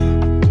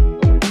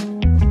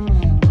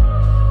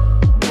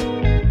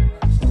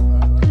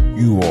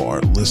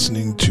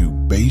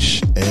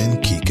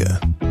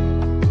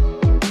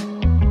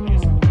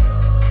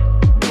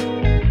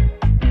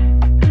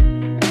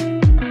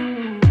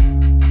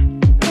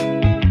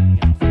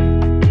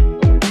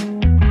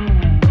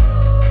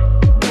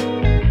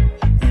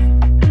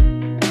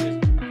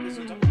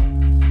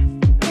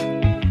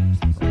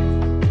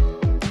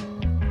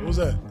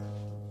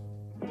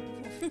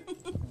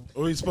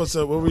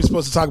we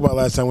supposed to talk about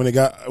last time when it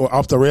got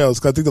off the rails?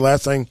 Because I think the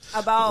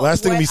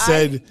last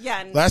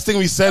thing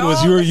we said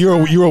was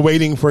you were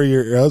waiting for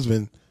your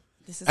husband,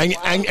 and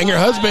your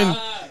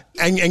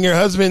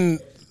husband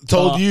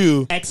told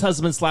you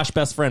ex-husband /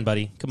 best friend,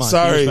 buddy. Come on,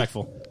 sorry, be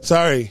respectful.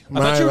 Sorry, I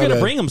thought you were going to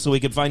bring him so we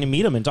could find him,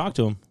 meet him, and talk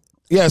to him.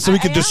 Yeah, so we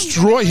could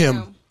destroy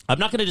him. I'm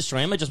not going to destroy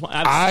him.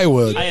 I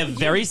would. I have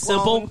very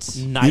simple, nice.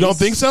 You don't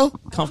think so?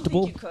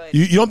 Comfortable.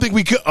 You don't think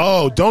we could?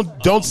 Oh,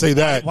 don't say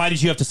that. Why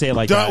did you have to say it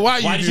like that?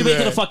 Why did you make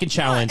it a fucking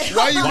challenge?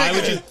 Why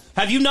would you?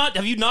 Have you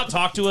not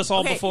talked to us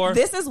all before?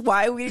 This is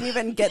why we didn't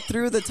even get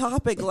through the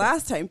topic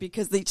last time,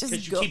 because they just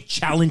keep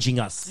challenging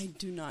us. I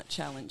do not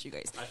challenge you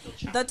guys.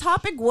 The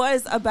topic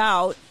was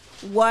about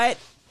what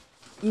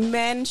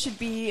men should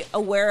be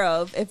aware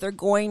of if they're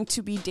going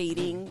to be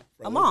dating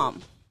a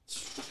mom.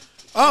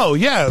 Oh,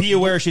 yeah. Be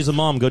aware she's a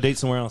mom. Go date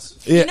somewhere else.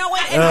 Yeah. You know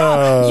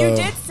what? You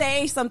did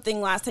say something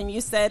last time.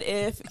 You said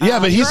if... yeah,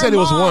 but he said it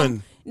was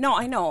one. No,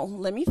 I know.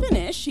 Let me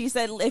finish. He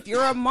said if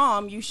you're a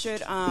mom, you should...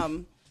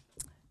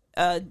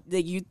 that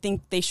you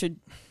think they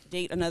should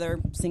date another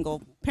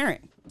single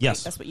parent. Yes.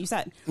 Right? That's what you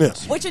said.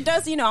 Yes. Which it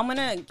does,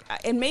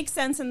 it makes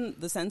sense in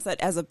the sense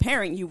that as a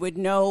parent, you would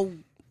know,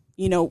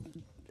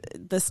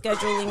 the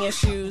scheduling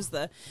issues,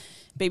 the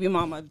baby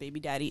mama, baby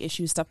daddy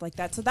issues, stuff like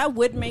that. So that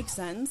would make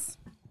sense.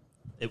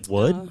 It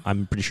would.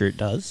 I'm pretty sure it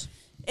does.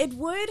 It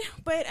would,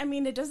 but I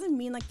mean, it doesn't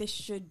mean like they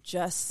should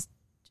just.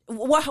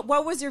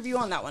 What was your view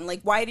on that one? Like,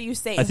 why do you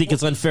say? I think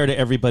it's unfair to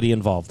everybody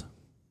involved.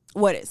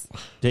 What is?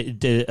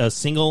 A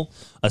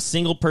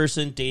single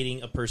person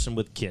dating a person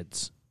with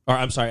kids, or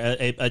I'm sorry,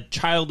 a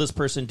childless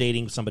person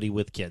dating somebody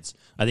with kids.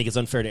 I think it's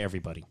unfair to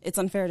everybody. It's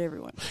unfair to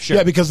everyone. Sure.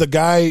 Yeah, because if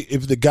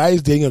the guy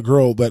is dating a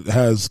girl that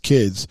has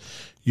kids,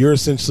 you're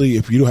essentially,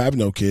 if you don't have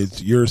no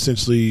kids, you're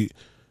essentially.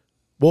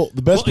 Well,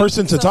 the best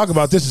person to talk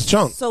about this is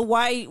Chunk. So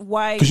why?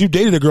 Because you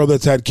dated a girl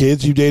that's had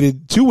kids. You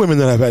dated 2 women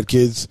that have had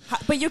kids.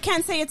 But you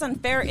can't say it's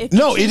unfair if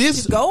no, you it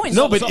is. To go and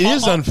but it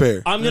is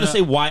unfair. I'm going to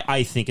say why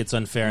I think it's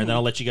unfair, and then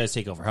I'll let you guys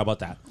take over. How about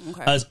that?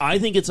 Okay. I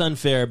think it's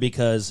unfair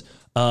because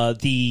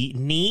the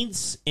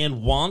needs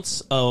and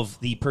wants of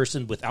the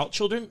person without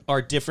children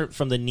are different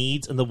from the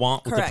needs and the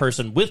want with the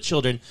person with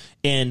children,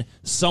 and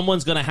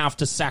someone's going to have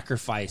to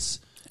sacrifice.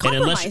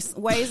 Compromise.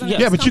 Why isn't it?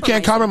 Yeah, but you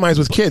can't compromise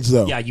with kids,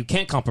 though. Yeah, you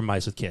can't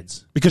compromise with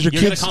kids because you're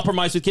going to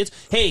compromise with kids.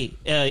 Hey,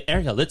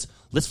 Erica, let's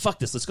fuck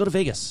this. Let's go to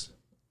Vegas.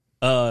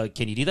 Can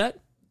you do that?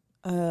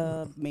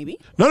 Maybe.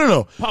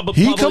 No.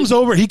 He comes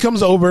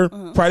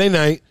over Friday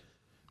night.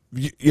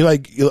 You're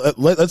like,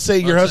 let's say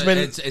your husband.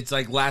 It's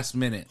like last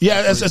minute.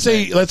 Yeah, let's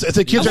say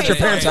kids at your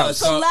parents' house.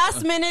 So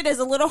last minute is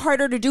a little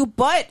harder to do,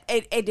 but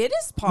it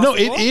is possible. No,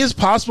 it is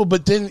possible,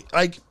 but then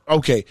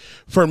okay,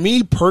 for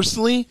me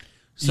personally.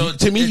 So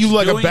to me, you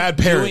like a bad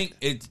parent.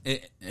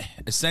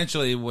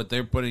 Essentially, what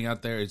they're putting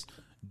out there is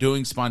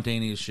doing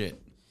spontaneous shit.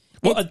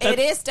 Well, it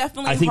is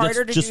definitely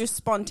harder to do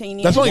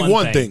spontaneous. That's only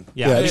one thing.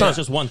 Yeah, it's not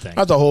just one thing.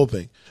 That's the whole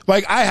thing.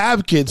 Like, I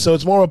have kids, so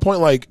it's more of a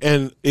point,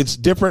 and it's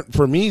different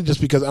for me just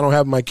because I don't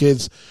have my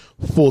kids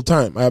full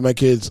time. I have my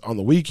kids on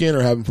the weekend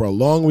or have them for a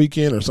long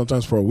weekend or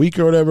sometimes for a week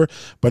or whatever,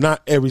 but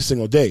not every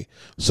single day.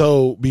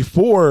 So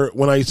before,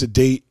 when I used to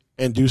date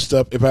and do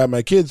stuff, if I had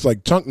my kids,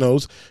 like Chunk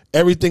knows,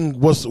 everything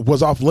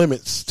was off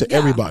limits to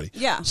everybody.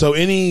 Yeah. So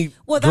any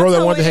girl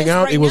that wanted to hang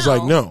out, it was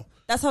like, no.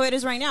 That's how it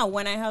is right now.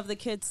 When I have the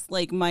kids,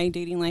 like, my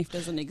dating life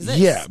doesn't exist.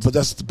 Yeah, but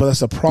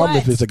that's a problem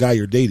if it's a guy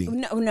you're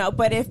dating. No,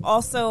 but if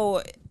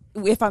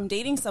I'm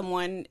dating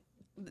someone,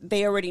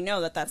 they already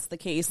know that that's the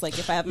case. Like,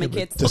 if I have my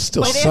kids, this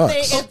still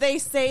sucks. If they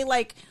say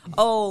like,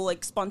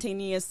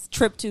 spontaneous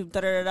trip to da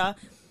da da.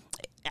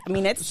 I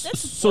mean, it's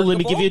so workable. Let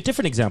me give you a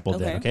different example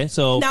then, okay?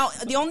 So now,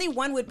 the only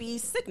one would be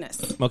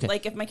sickness. Okay.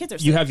 Like, if my kids are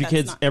sick. You have your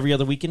kids every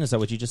other weekend? Is that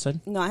what you just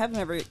said? No, I have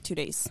them every 2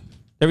 days.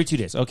 Every 2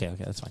 days. Okay,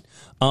 that's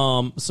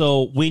fine.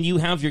 So when you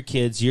have your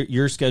kids,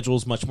 your schedule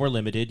is much more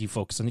limited. You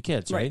focus on the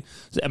kids, right?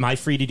 So am I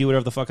free to do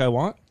whatever the fuck I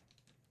want?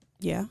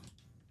 Yeah.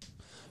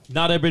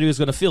 Not everybody was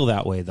going to feel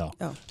that way, though.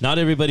 Oh. Not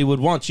everybody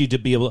would want you to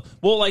be able to...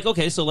 Well,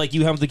 okay, so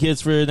you have the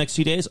kids for the next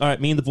 2 days? All right,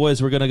 me and the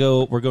boys, we're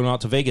going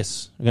out to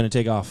Vegas. We're going to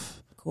take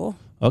off. Cool.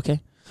 Okay.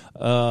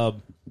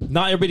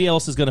 Not everybody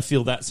else is going to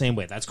feel that same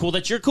way. That's cool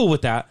that you're cool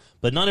with that,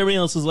 but not everybody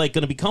else is going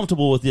to be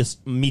comfortable with this,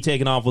 me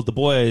taking off with the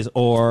boys,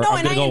 or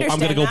I'm going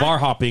to go bar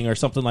hopping or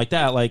something like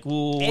that. Like,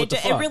 what the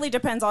fuck? It really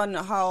depends on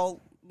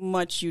how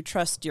much you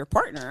trust your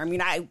partner. I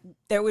mean,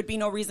 there would be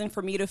no reason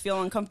for me to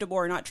feel uncomfortable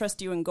or not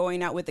trust you in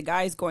going out with the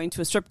guys, going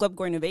to a strip club,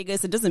 going to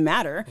Vegas. It doesn't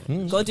matter.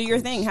 Go do your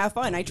thing. Have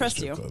fun. I trust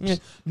you. Yeah.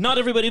 Not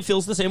everybody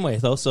feels the same way,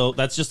 though, so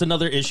that's just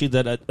another issue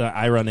that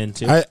I run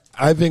into.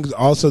 I think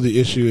also the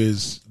issue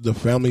is the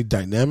family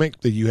dynamic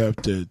that you have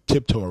to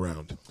tiptoe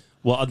around.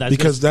 Well,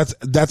 because that's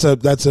a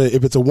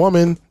if it's a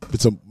woman, if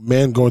it's a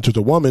man going to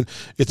the woman,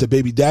 it's a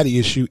baby daddy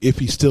issue if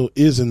he still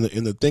is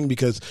in the thing,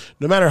 because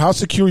no matter how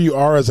secure you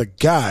are as a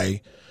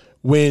guy,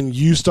 when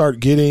you start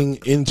getting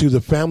into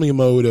the family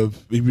mode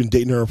of you've been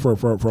dating her for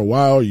a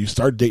while, or you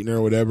start dating her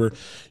or whatever,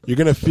 you're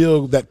going to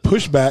feel that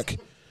pushback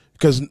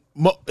because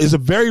it's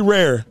very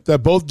rare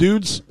that both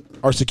dudes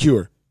are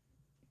secure.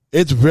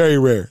 It's very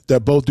rare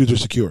that both dudes are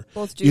secure.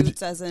 Both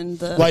dudes, as in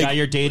the guy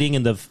you're dating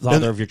and the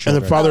father of your children.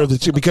 And the father of the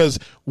two. Because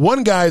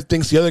one guy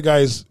thinks the other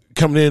guy's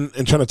coming in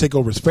and trying to take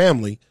over his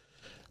family.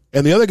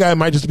 And the other guy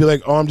might just be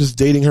like, oh, I'm just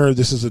dating her.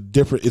 This is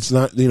it's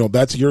not,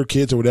 that's your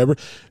kids or whatever.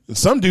 And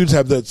some dudes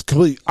have the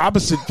complete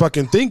opposite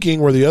fucking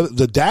thinking where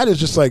the dad is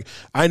just like,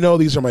 I know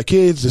these are my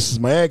kids. This is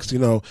my ex,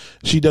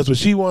 she does what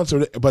she wants.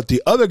 But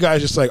the other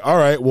guy's just like, all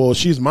right, well,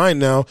 she's mine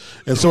now.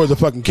 And so are the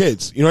fucking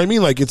kids. You know what I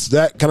mean? Like it's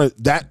that kind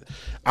of that.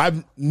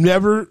 I've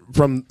never,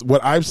 from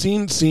what I've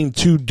seen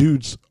two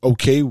dudes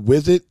okay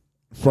with it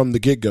from the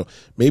get-go.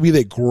 Maybe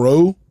they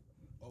grow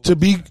to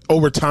be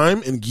over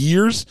time and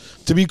years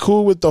to be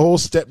cool with the whole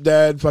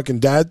stepdad fucking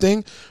dad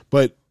thing,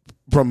 but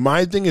from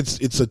my thing,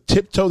 it's a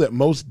tiptoe that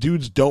most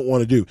dudes don't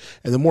want to do.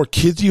 And the more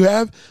kids you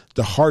have,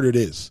 the harder it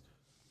is.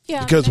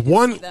 Yeah, because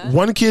one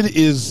kid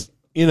is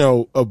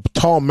a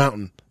tall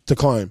mountain to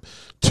climb.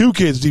 2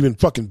 kids even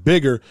fucking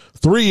bigger.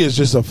 3 is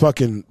just a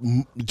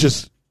fucking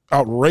just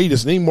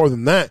outrageous. And any more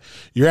than that,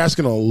 you're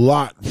asking a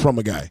lot from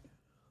a guy,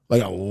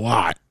 like a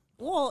lot.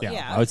 Well,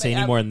 yeah, I would say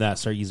any more than that,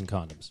 start using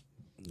condoms.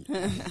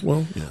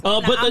 Well, yeah.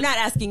 But I'm not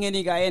asking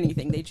any guy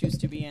anything. They choose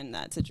to be in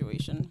that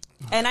situation,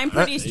 and I'm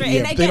pretty straight. Yeah,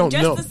 and again,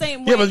 just know. the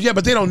same way.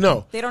 But they don't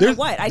know. They don't know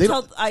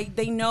what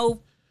they know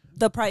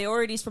the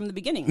priorities from the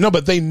beginning. No,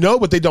 but they know,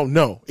 but they don't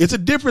know. It's a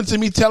difference in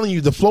me telling you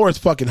the floor is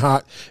fucking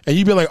hot, and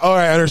you be like, all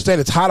right, I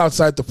understand it's hot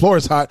outside. The floor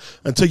is hot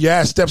until your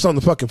ass steps on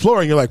the fucking floor,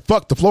 and you're like,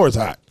 fuck, the floor is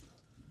hot.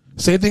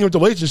 Same thing with the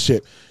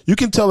relationship. You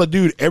can tell a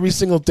dude every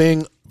single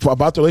thing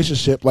about the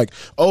relationship, like,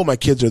 oh, my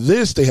kids are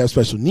this, they have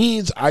special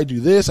needs, I do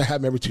this, I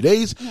have them every 2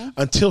 days,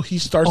 until he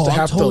starts to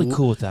have totally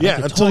cool with that.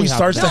 Yeah, until he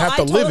starts to have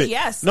to live it.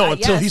 Yes,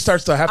 until he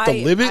starts to have to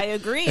live it. I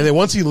agree. And then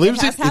once he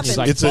lives it, it's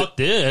like, fuck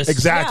this.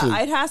 Exactly.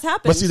 Yeah, it has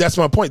happened. But see, that's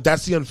my point.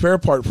 That's the unfair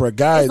part for a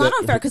guy. It's not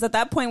unfair because at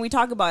that point we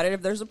talk about it.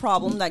 If there's a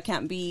problem that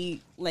can't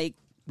be like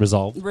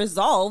resolved,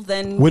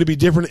 then would it be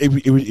different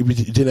if you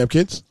didn't have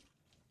kids?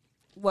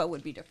 What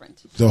would be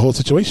different? The whole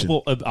situation.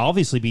 Well, it'd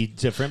obviously be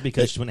different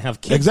because you wouldn't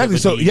have kids. Exactly.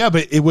 So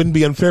but it wouldn't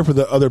be unfair for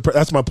the other.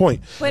 That's my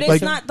point. But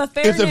it's not the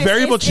fairness. If the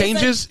variable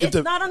changes, it's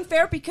not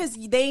unfair because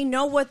they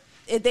know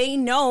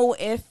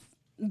if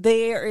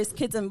there is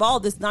kids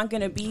involved, it's not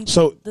going to be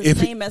the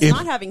same as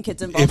not having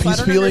kids involved. So I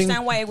don't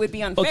understand why it would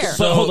be unfair. Okay,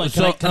 so hold on,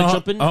 can I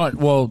jump in?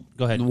 Well,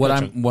 go ahead. What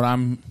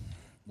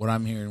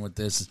I'm hearing with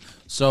this,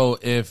 so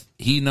if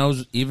he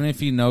knows, even if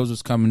he knows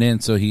what's coming in,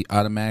 so he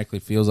automatically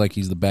feels like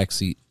he's the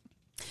backseat.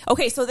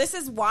 Okay, so this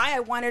is why I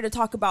wanted to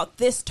talk about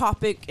this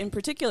topic in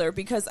particular,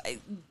 because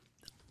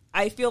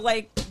I feel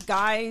like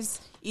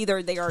guys,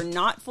 either they are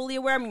not fully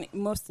aware. I mean,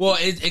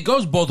 it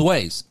goes both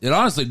ways. It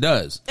honestly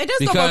does. It does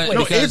go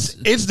both ways.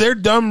 It's their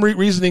dumb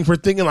reasoning for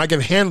thinking I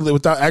can handle it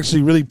without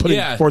actually really putting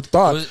forth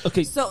thought.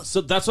 Okay, so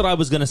that's what I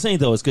was going to say,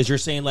 though, is because you're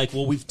saying, like,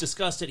 well, we've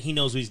discussed it. He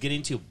knows what he's getting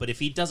into. But if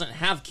he doesn't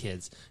have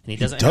kids and he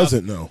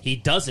doesn't know. He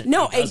doesn't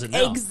know.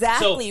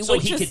 Exactly. So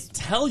he could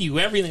tell you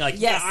everything, like,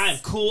 yeah, I am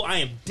cool. I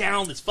am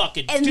down. Let's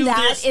fucking and do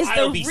that this. Is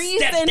I'll the be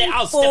reason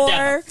I'll step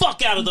down the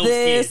fuck out of those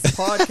this kids.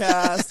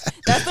 podcast.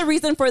 That's the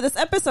reason for this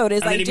episode.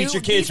 Is and then you meet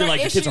your kids. You're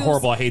like, your kids are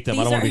horrible. I hate them.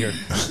 I don't want to be here.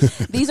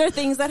 These are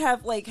things that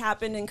have like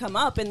happened and come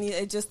up, and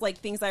it's just like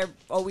things I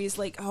always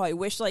like. Oh, I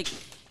wish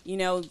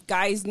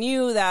guys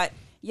knew that.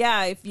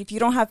 Yeah, if you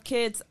don't have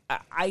kids,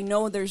 I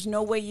know there's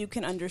no way you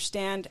can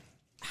understand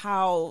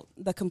how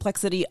the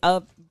complexity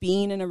of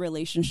being in a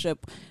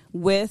relationship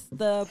with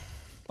the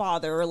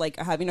father, like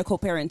having a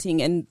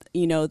co-parenting, and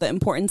the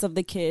importance of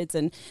the kids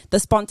and the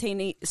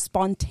spontaneity.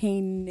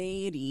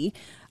 Spontaneity.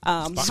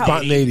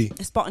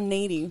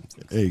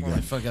 There you go.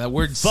 Fuck that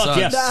word. Fuck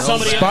yeah.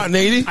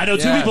 Spontaneity. I know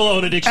 2 people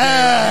own a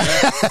dictionary.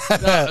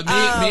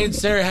 Me and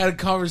Sarah had a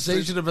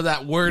conversation about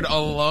that word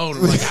alone.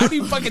 We're like, how do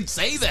you fucking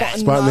say that?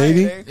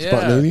 Spontaneity.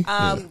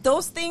 Yeah.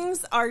 Those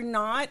things are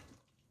not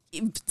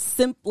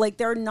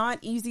they're not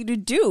easy to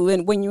do,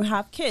 and when you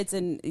have kids,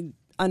 and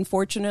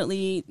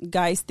unfortunately,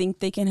 guys think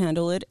they can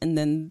handle it, and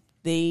then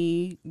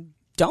they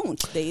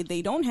don't.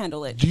 They don't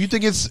handle it. Do you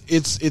think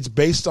it's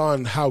based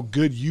on how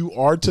good you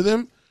are to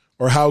them,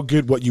 or how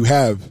good what you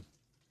have?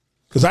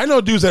 Because I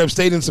know dudes that have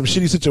stayed in some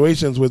shitty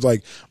situations with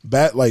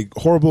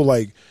horrible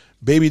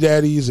baby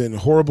daddies and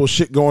horrible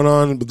shit going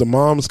on, but the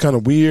mom's kind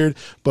of weird.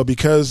 But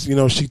because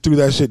she threw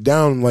that shit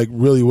down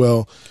really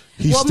well,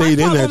 he stayed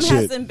in that shit.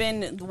 My problem hasn't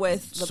been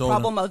with the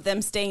problem of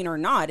them staying or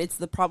not. It's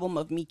the problem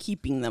of me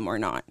keeping them or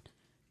not.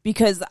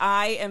 Because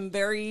I am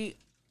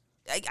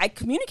I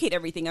communicate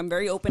everything. I'm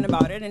very open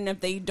about it. And if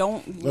they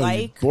don't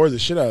bore the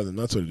shit out of them.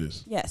 That's what it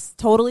is. Yes,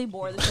 totally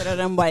bore the shit out of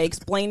them by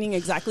explaining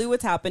exactly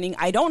what's happening.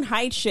 I don't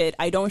hide shit.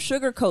 I don't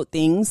sugarcoat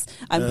things.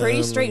 I'm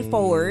pretty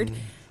straightforward.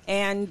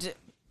 And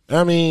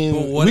I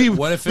mean, we've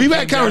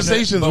had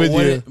conversations with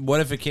you.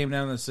 What if it came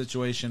down to the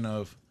situation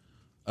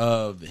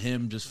of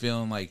him just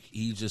feeling like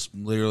he's just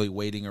literally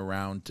waiting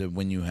around to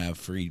when you have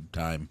free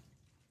time,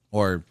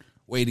 or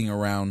waiting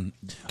around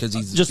because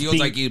he feels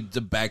like he's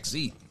the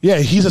backseat? Yeah,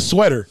 he's a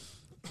sweater.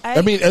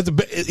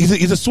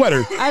 He's a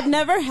sweater. I've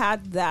never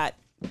had that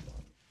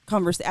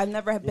conversation. I've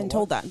never been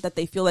told that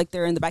they feel like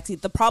they're in the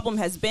backseat. The problem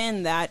has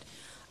been that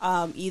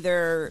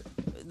Either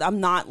I'm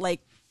not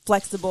like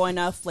flexible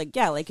enough. Like,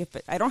 yeah, like if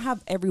I don't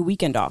have every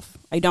weekend off,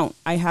 I don't.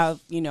 I have,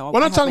 you know. We're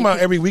not talking about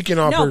every weekend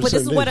off. No, but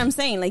this is what I'm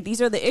saying. Like,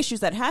 these are the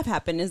issues that have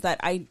happened. Is that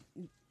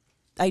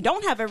I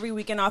don't have every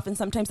weekend off, and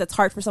sometimes that's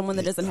hard for someone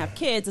that doesn't have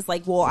kids. It's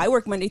like, well, I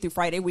work Monday through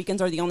Friday.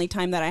 Weekends are the only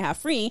time that I have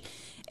free.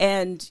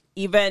 And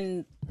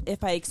even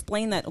if I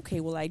explain that, okay,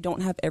 well, I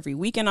don't have every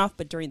weekend off,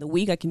 but during the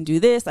week I can do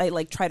this. I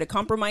like try to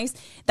compromise.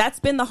 That's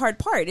been the hard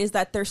part, is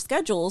that their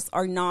schedules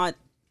are not,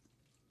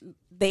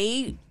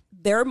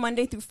 they're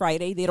Monday through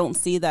Friday. They don't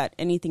see that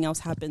anything else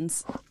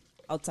happens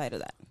outside of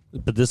that.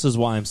 But this is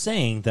why I'm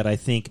saying that I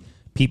think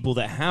people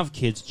that have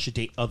kids should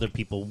date other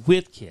people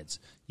with kids.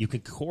 You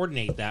can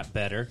coordinate that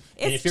better.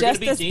 It's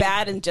just as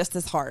bad and just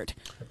as hard.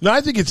 No,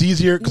 I think it's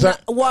easier because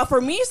well, for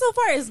me so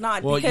far, it's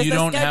not. Well, because you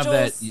don't have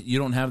that. You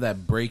don't have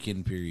that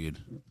break-in period.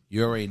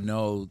 You already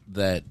know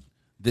that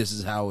this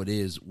is how it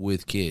is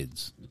with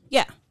kids.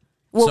 Yeah.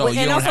 Well, so you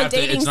and don't also have to.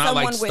 dating It's not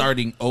someone like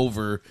starting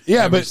over.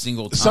 Yeah, every but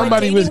single time.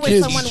 somebody with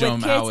kids,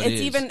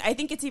 it's even. I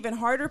think it's even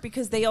harder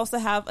because they also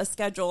have a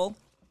schedule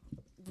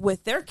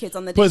with their kids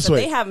on the days that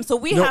they have them. So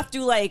we have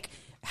to like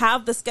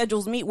have the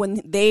schedules meet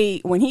when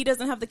he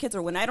doesn't have the kids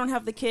or when I don't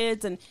have the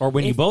kids, and or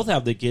when you both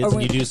have the kids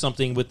and you do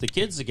something with the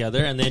kids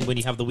together, and then when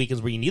you have the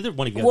weekends where you neither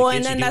one of you have the kids,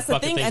 and then that's the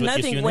thing.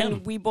 Another thing, when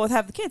him. we both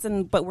have the kids,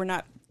 but we're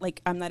not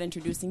like I'm not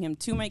introducing him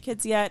to my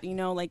kids yet. You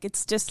know, like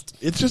it's just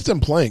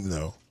them playing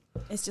though.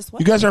 It's just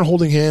you guys aren't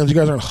holding hands. You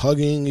guys aren't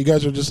hugging. You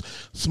guys are just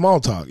small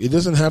talk. It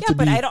doesn't have to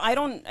be. Yeah, but I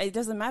don't. It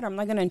doesn't matter. I'm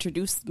not going to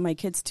introduce my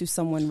kids to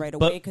someone right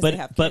away because they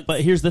have kids.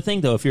 But here's the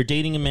thing, though. If you're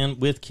dating a man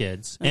with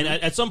kids, and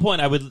at some point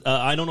I would,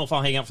 I don't know if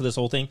I'll hang out for this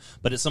whole thing,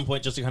 but at some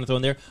point, just to kind of throw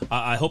in there,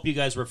 I hope you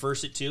guys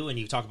reverse it too, and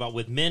you talk about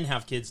with men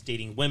have kids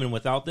dating women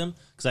without them,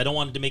 because I don't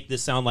want it to make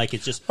this sound like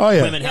it's just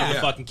women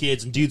having fucking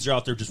kids and dudes are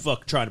out there just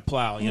fucking trying to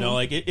plow. You know,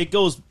 like it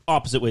goes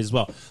opposite ways as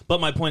well. But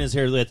my point is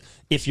here with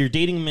if you're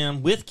dating a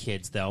man with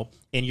kids, though,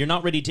 and you're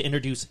not ready to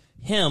introduce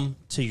him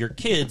to your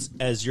kids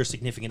as your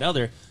significant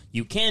other,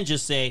 you can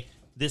just say,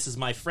 this is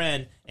my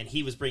friend, and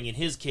he was bringing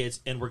his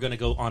kids, and we're going to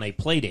go on a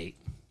play date.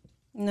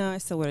 No, I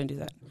still wouldn't do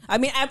that. I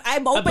mean,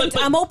 I'm open.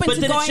 I'm open to going with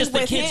him. But then it's just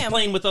the kids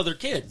playing with other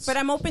kids. But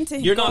I'm open to.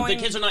 You're not. The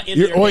kids are not.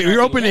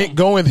 You're open to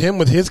going with him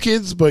with his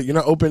kids, but you're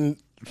not open.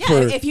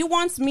 Yeah, if he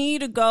wants me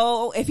to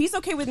go, if he's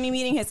okay with me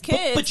meeting his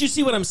kids. But you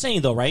see what I'm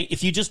saying, though, right?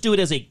 If you just do it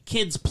as a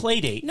kid's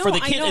play date, for the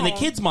kid in the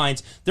kids'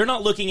 minds, they're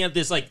not looking at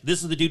this like,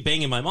 this is the dude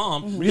banging my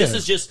mom. Mm-hmm. This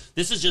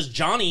is just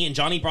Johnny, and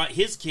Johnny brought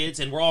his kids,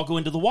 and we're all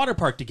going to the water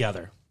park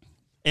together.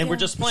 And we're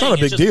just playing.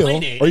 It's not a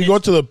big deal. Or you go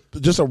to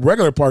just a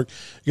regular park.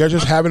 You guys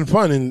just having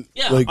fun and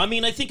I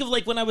mean, I think of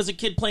like when I was a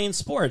kid playing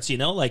sports. You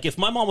know, like if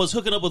my mom was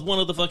hooking up with one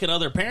of the fucking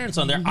other parents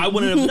on there, I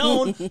wouldn't have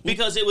known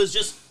because it's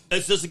just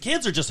the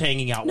kids are just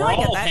hanging out. We're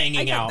all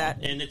hanging out,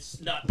 and it's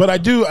not. But I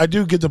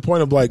do get the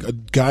point of like a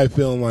guy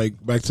feeling like,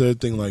 back to the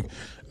thing, like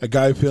a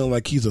guy feeling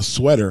like he's a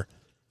sweater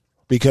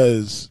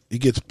because he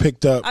gets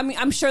picked up. I mean,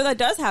 I'm sure that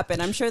does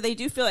happen. I'm sure they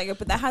do feel like it,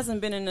 but that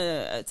hasn't been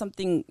in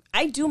something.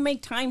 I do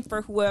make time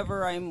for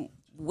whoever I'm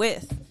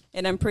with,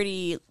 and I'm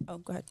pretty. Oh,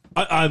 go ahead.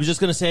 I was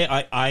just gonna say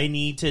I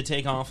need to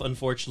take off.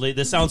 Unfortunately,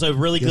 this sounds a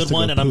really good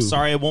one, and I'm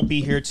sorry I won't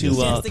be here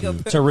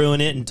to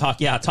ruin it and talk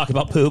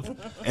about poop.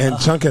 And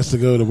Chunk has to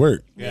go to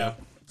work. Yeah.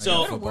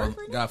 So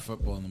got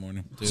football in the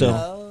morning. Too. So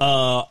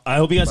I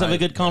hope you guys have a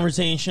good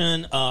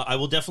conversation. I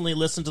will definitely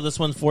listen to this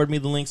one. Forward me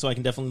the link so I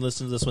can definitely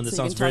listen to this one. This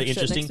sounds very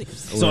interesting.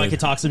 So I can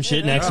talk some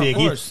shit next week.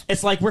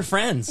 It's like we're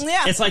friends.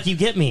 Yeah. It's like you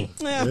get me.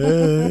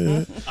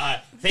 Yeah.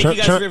 Thank you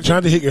guys.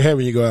 Trying to hit your head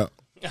when you go out.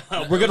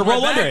 We're gonna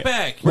roll under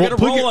it. We're gonna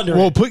roll under it.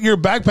 Well, put your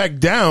backpack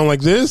down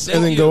like this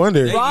and then go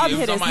under. Rob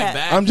hit his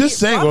head. I'm just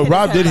saying. Well,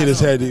 Rob did hit his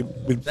head. He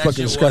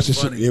fucking scratched his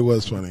shit. It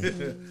was funny.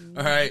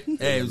 All right.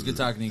 Hey, it was good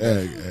talking to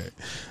you guys.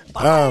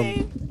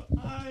 Bye.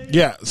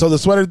 Yeah. So the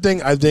sweater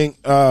thing, I think,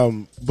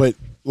 but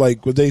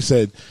like what they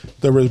said,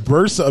 the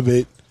reverse of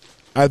it,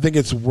 I think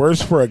it's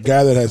worse for a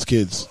guy that has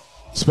kids,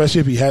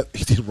 especially if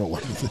he did roll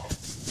under.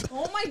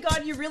 Oh my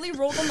God! You really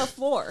rolled on the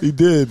floor. He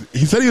did.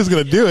 He said he was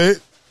gonna do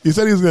it. I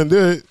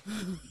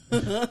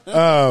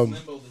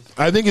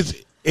think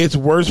it's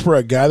worse for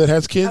a guy that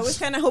has kids. I was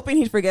kind of hoping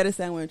he'd forget a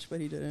sandwich,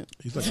 but he didn't.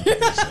 He's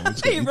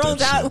like, he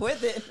rolled out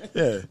with it.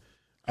 Yeah.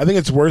 I think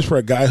it's worse for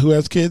a guy who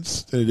has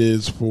kids than it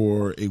is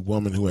for a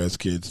woman who has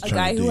kids. A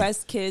guy who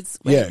has kids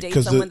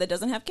dates someone that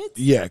doesn't have kids?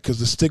 Yeah, because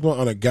the stigma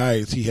on a guy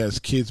is he has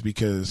kids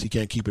because he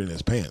can't keep it in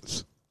his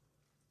pants.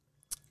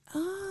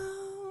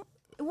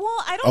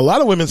 Well, I don't. A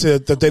lot of women say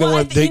that they don't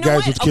want to date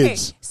guys with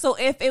kids. Okay, so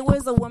if it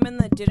was a woman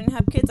that didn't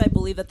have kids, I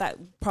believe that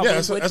probably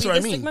would be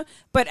the stigma.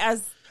 But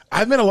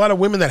I've met a lot of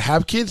women that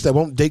have kids that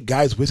won't date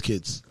guys with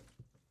kids.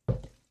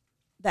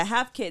 That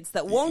have kids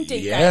that won't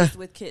date guys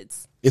with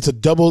kids. It's a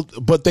double,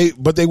 but they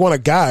want a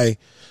guy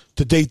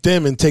to date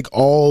them and take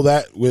all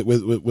that with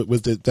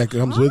that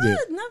comes with it.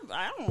 No,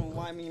 I don't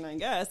know. I mean, I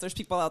guess there's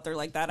people out there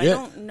like that. Yeah. I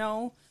don't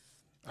know.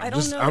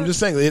 I'm just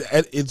saying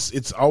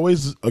it's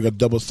always like a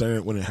double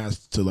standard when it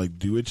has to like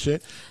do it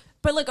shit.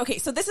 But look, okay,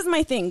 so this is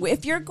my thing.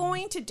 If you're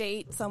going to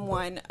date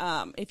someone,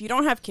 if you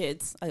don't have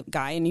kids, a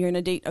guy, and you're going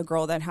to date a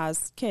girl that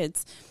has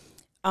kids,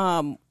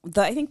 I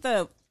think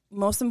the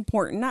most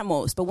important, not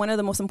most, but one of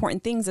the most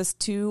important things is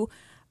to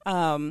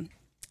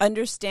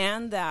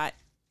understand that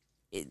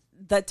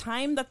the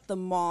time that the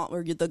mom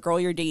or the girl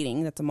you're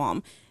dating, that's a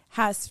mom,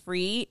 has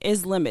free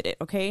is limited.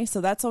 Okay,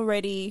 so that's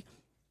already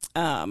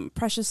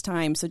precious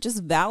time. So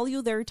just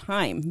value their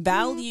time,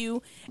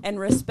 value and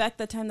respect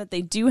the time that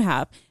they do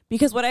have.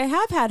 Because what I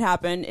have had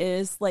happen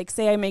is, like,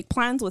 say I make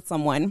plans with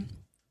someone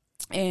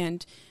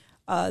and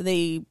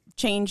they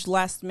change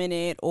last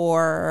minute,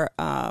 or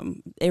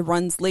it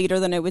runs later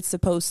than it was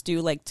supposed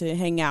to, like to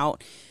hang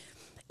out.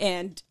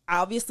 And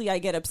obviously I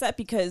get upset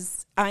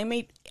because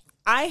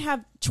I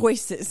have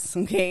choices,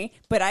 okay?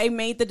 But I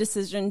made the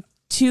decision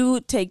to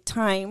take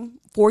time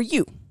for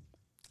you.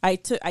 I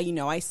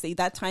say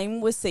that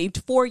time was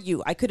saved for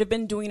you. I could have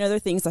been doing other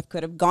things. I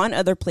could have gone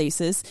other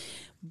places,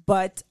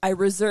 but I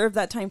reserved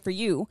that time for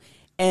you.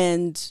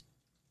 And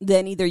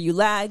then either you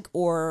lag,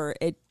 or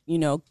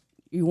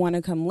you want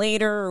to come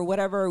later or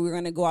whatever. We're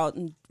going to go out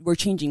and we're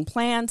changing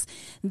plans.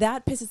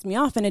 That pisses me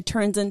off, and it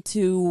turns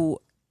into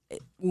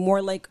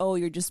more like, oh,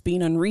 you're just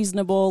being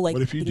unreasonable. Like,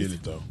 what if you did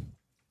it though?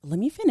 Let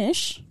me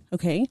finish,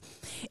 okay?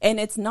 And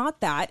it's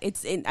not that.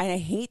 I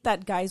hate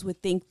that guys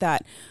would think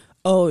that,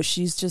 oh,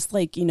 she's just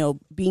like,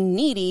 being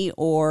needy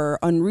or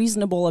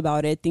unreasonable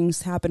about it.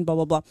 Things happen, blah,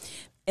 blah, blah.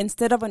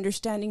 Instead of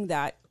understanding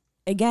that,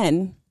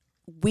 again,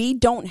 we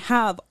don't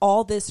have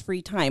all this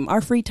free time.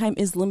 Our free time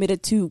is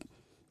limited to,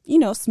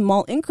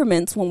 small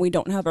increments when we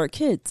don't have our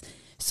kids.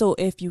 So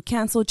if you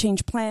cancel,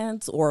 change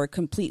plans, or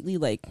completely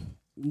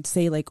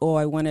say oh,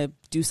 I want to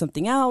do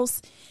something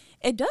else,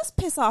 it does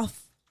piss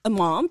off a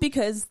mom,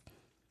 because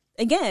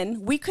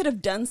again, we could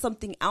have done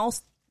something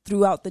else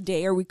throughout the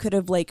day, or we could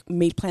have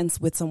made plans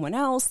with someone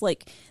else.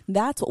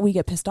 That's what we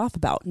get pissed off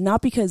about,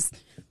 not because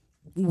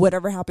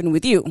whatever happened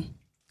with you.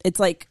 It's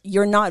like,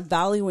 you're not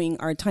valuing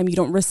our time. You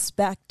don't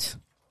respect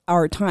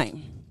our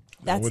time.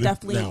 That's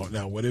definitely.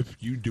 Now, what if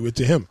you do it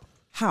to him?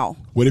 How?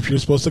 What if you're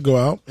supposed to go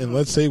out, and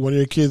let's say one of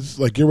your kids,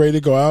 you're ready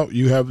to go out,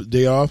 you have a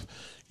day off,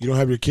 you don't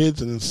have your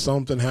kids, and then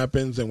something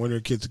happens, and one of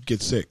your kids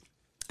gets sick.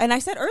 And I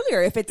said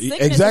earlier, if it's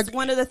sickness, it's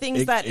one of the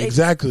things that...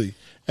 Exactly.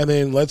 And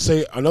then let's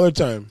say another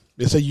time,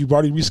 let's say you've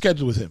already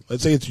rescheduled with him.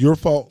 Let's say it's your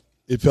fault.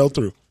 It fell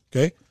through.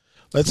 Okay?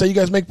 Let's say you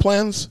guys make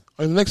plans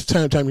on the next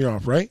time you're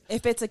off, right?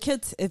 If it's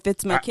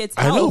my kid's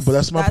house. I know, but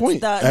that's my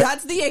point.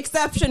 That's the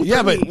exception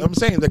yeah, for me. but I'm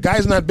saying the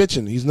guy's not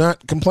bitching. He's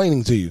not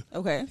complaining to you.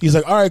 Okay. He's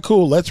like, all right,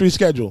 cool, let's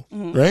reschedule,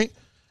 right?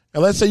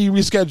 And let's say you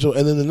reschedule,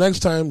 and then the next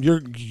time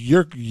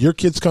your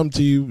kids come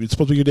to you, it's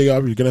supposed to be your day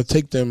off, you're going to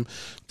take them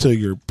to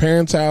your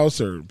parents'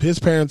 house or his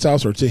parents'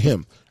 house or to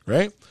him,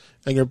 right?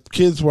 And your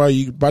kids, while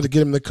you're about to get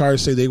them in the car,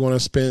 say they want to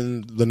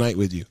spend the night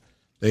with you.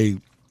 They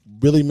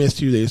really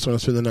missed you. They just want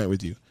to spend the night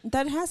with you.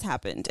 That has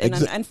happened. And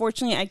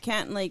unfortunately, I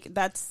can't,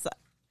 that's...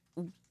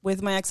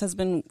 With my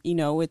ex-husband,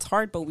 it's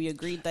hard, but we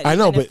agreed that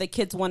if the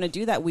kids want to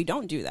do that, we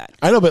don't do that.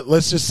 I know, but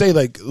let's just say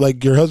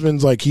like your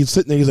husband's he's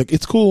sitting there, he's like,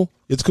 it's cool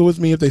with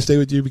me if they stay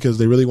with you because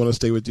they really want to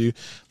stay with you.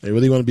 They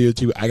really want to be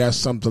with you. I got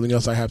something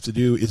else I have to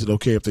do. Is it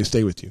okay if they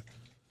stay with you?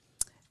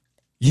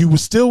 You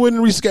still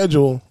wouldn't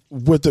reschedule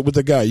with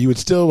the guy. You would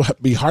still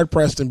be hard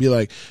pressed and be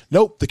like,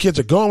 nope, the kids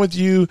are going with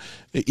you.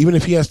 Even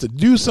if he has to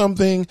do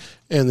something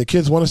and the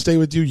kids want to stay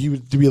with you, you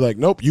would be like,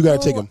 nope, you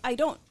got to take them.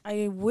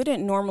 I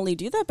wouldn't normally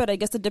do that, but I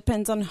guess it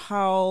depends on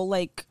how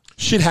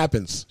shit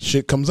happens.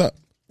 Shit comes up.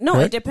 No,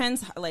 right? It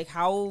depends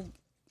how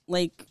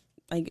I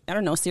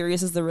don't know,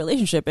 serious is the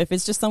relationship. If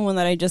it's just someone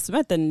that I just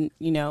met, then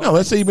No,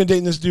 let's say you've been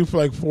dating this dude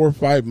for 4 or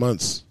 5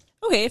 months.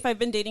 Okay, if I've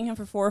been dating him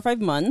for 4 or 5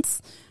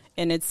 months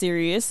and it's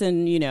serious,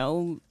 and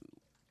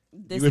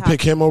this you would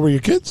pick him over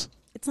your kids?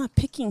 It's not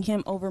picking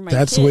him over my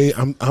That's kids. the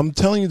way I'm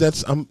telling you.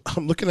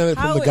 I'm looking at it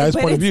from the guy's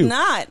point of view.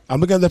 Not. I'm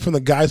looking at that from the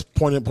guy's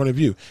point of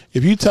view.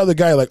 If you tell the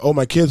guy oh,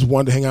 my kids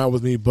wanted to hang out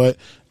with me, but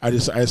I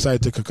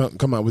decided to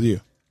come out with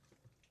you.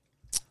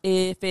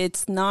 If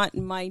it's not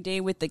my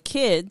day with the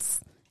kids,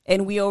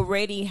 and we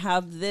already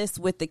have this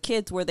with the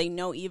kids where they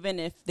know even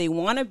if they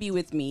want to be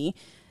with me,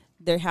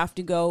 they have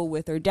to go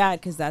with their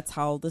dad because that's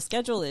how the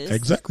schedule is.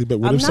 Exactly, but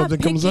what if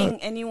something comes up? I'm not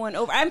picking anyone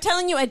over. I'm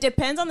telling you, it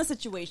depends on the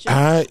situation.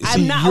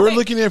 You're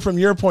looking at it from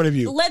your point of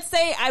view. Let's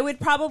say I would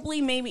probably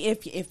maybe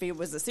if it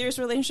was a serious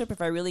relationship, if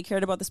I really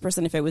cared about this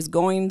person, if it was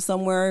going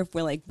somewhere, if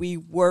we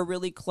were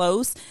really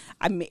close,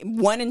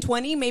 1 in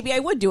 20, maybe I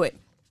would do it.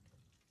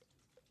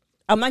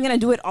 I'm not gonna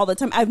do it all the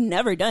time. I've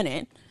never done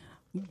it,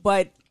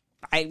 but.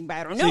 I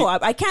don't know.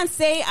 I can't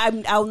say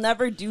I'll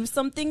never do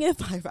something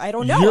if I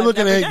don't know. You're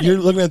looking at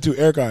it through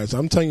Eric's eyes.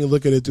 I'm telling you,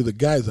 look at it through the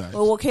guy's eyes.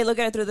 Well, okay, look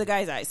at it through the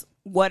guy's eyes.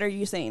 What are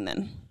you saying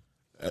then?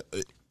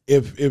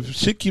 If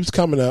shit keeps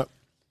coming up,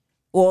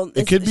 well,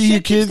 it could be your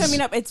kids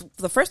coming up. It's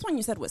the first one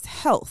you said was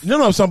health.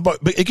 No, but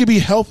it could be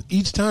health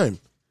each time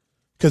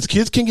because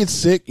kids can get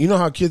sick. You know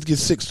how kids get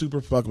sick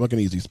super fucking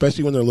easy,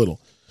 especially when they're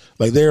little.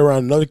 Like they're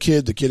around another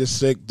kid, the kid is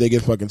sick, they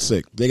get fucking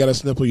sick. They got a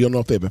sniffle, you don't know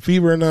if they have a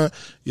fever or not.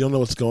 You don't know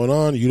what's going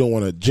on. You don't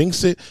want to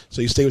jinx it,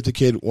 so you stay with the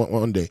kid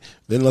one day.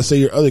 Then let's say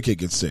your other kid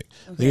gets sick.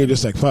 Okay. Then you're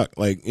just like, fuck,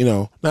 like, you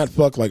know, not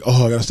fuck like,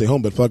 oh, I gotta stay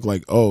home, but fuck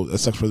like, oh, that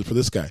sucks for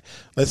this guy.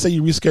 Let's say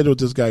you reschedule with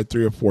this guy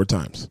 3 or 4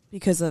 times.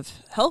 Because of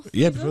health?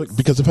 Yeah,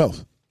 because of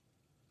health.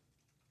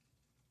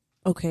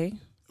 Okay.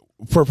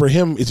 For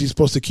him, is he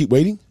supposed to keep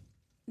waiting?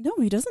 No,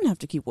 he doesn't have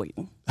to keep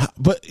waiting.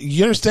 But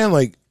you understand,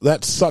 like,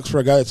 that sucks for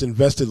a guy that's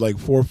invested like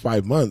 4 or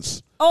 5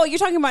 months. Oh, you're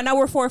talking about now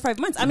we're 4 or 5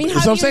 months. I mean,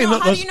 how do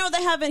you know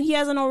he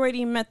hasn't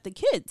already met the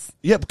kids?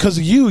 Yeah, because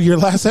of your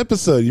last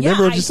episode. You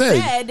remember what you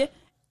said?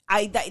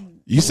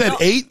 You said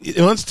 8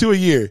 months to a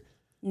year.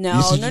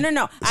 No.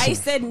 I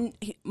said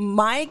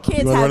my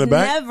kids have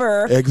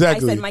never.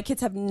 Exactly. I said my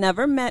kids have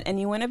never met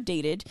anyone I've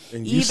dated,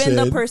 even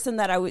the person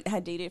that I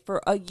had dated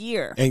for a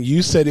year. And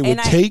you said it would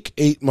take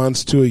 8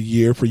 months to a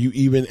year for you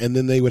even, and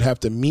then they would have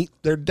to meet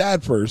their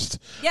dad first.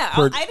 Yeah,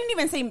 I didn't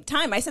even say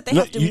time. I said they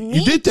have to meet.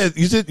 You did that.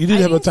 You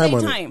did have a time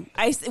on it.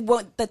 I said,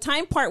 well, the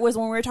time part was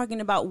when we were talking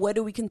about what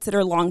do we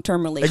consider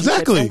long-term relationships.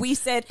 Exactly. And we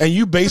said, and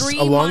you based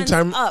a long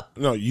time.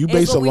 No, you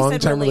based a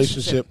long-term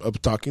relationship of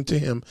talking to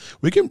him.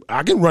 I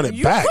can run it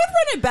back. You could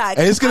run it back.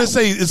 And it's gonna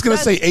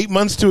say 8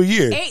 months to a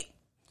year. 8.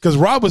 Because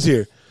Rob was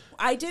here.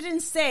 I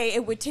didn't say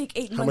it would take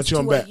 8 months to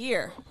a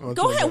year.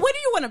 Go ahead. What do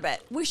you want to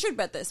bet? We should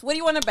bet this. What do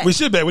you want to bet? We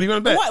should bet. What do you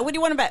want to bet? What do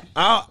you want to bet?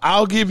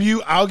 I'll give you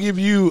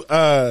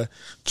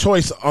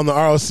choice on the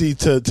RLC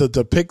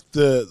to pick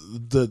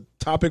the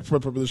topic for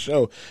the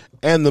show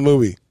and the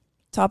movie.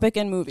 Topic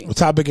and movie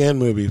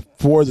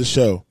for the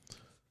show.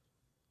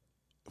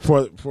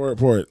 For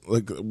it,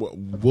 like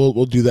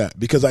we'll do that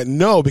because I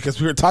know because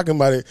we were talking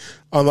about it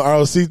on the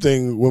RLC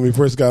thing when we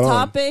first got on.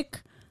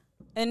 Topic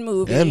and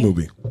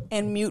movie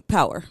and mute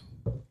power.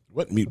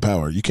 What mute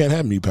power? You can't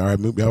have mute power. I have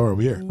mute power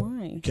over here.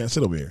 Why? You can't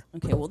sit over here.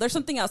 Okay, well, there's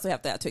something else we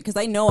have to add to it because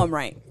I know I'm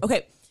right.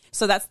 Okay,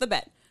 so that's the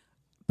bet.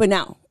 But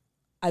now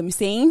I'm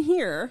saying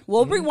here,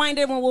 we'll rewind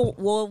it and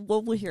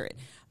we'll hear it.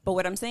 But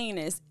what I'm saying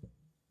is,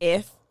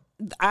 if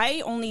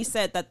I only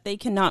said that they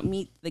cannot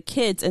meet the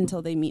kids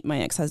until they meet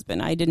my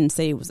ex-husband. I didn't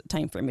say it was a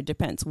time frame. It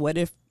depends. What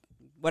if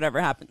whatever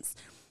happens?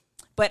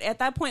 But at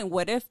that point,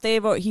 what if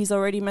he's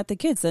already met the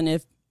kids? And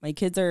if my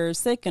kids are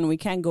sick and we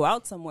can't go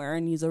out somewhere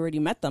and he's already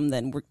met them,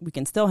 then we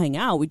can still hang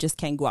out. We just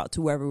can't go out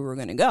to wherever we were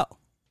going to go.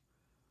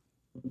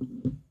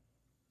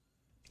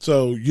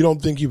 So you don't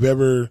think you've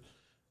ever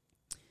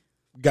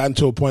gotten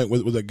to a point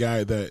with a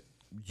guy that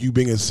you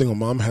being a single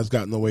mom has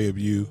gotten in the way of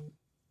you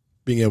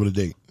being able to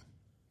date?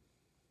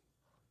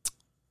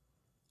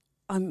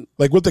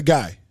 Like with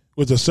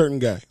a certain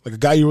guy, like a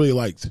guy you really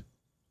liked.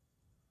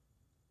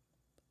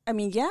 I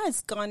mean, yeah,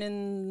 it's gone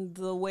in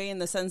the way in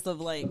the sense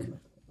of like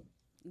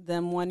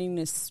them wanting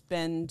to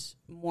spend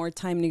more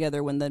time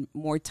together when the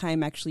more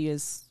time actually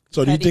is.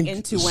 So do you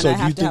think?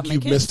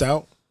 You've missed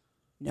out?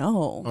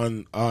 No.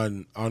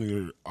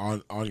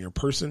 On your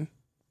person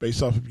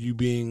based off of you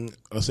being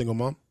a single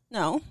mom?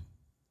 No,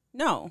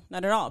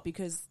 not at all.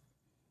 Because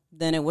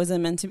then it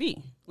wasn't meant to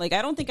be. Like,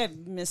 I don't think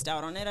I've missed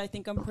out on it. I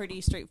think I'm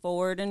pretty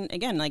straightforward. And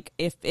again, like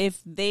if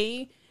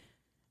they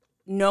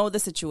know the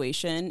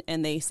situation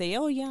and they say,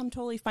 oh yeah, I'm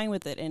totally fine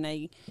with it. And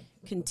I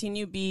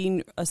continue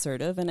being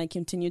assertive and I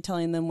continue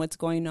telling them what's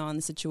going on in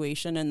the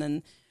situation. And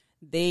then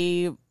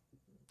they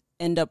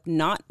end up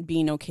not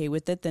being okay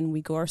with it. Then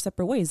we go our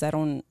separate ways. I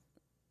don't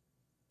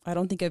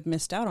think I've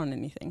missed out on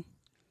anything.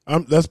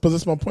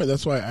 That's my point.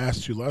 That's why I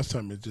asked you last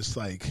time. It's just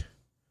like,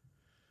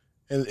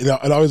 and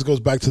it always goes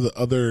back to the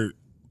other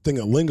thing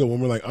of lingo when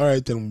we're like, all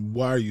right, then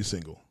why are you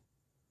single?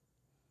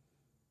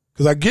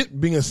 Because I get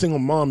being a single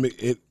mom,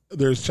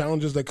 there's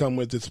challenges that come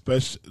with it,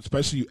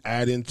 especially you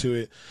add into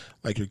it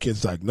like your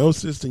kid's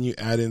diagnosis, and you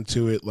add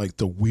into it like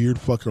the weird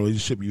fucking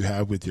relationship you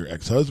have with your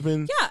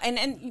ex-husband. Yeah,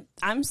 and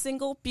I'm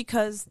single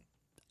because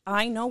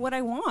I know what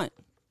I want.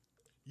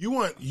 You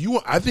want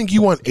I think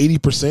you want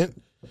 80%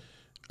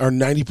 or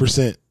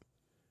 90%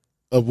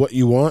 of what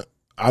you want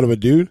out of a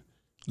dude.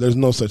 There's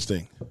no such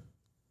thing.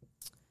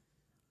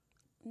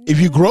 If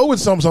you grow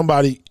with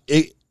somebody,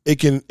 it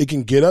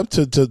can get up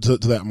to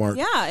that mark.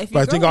 Yeah,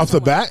 but I think off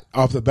the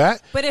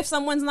bat. But if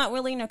someone's not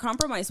willing to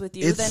compromise with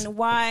you, then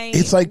why?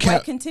 It's like why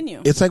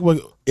continue? It's like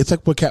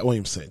what Cat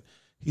Williams said.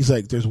 He's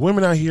like, there's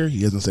women out here. He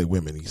doesn't say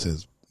women. He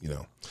says,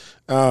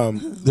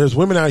 there's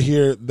women out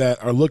here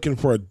that are looking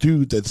for a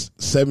dude that's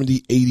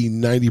 70, 80,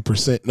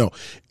 90%. No,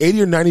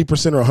 80 or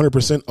 90% or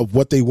 100% of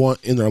what they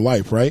want in their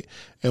life, right?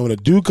 And when a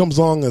dude comes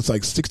along that's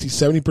like 60,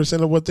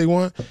 70% of what they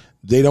want,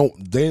 they're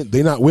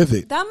not with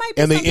it. That might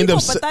be and some they end people,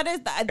 up, but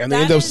that they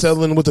end up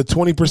settling with a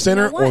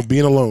 20%er or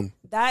being alone.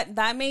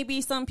 That may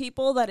be some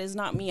people. That is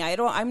not me.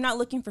 I'm not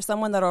looking for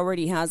someone that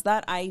already has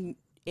that.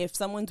 If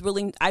someone's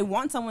willing, I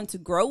want someone to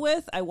grow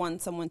with. I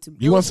want someone to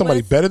build. You want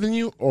somebody with. better than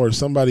you or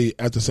somebody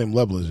at the same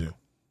level as you?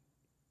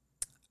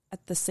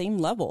 At the same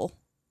level.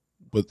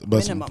 But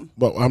minimum.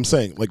 But I'm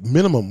saying like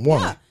minimum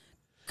one. Yeah.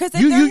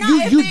 Because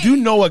you do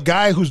know a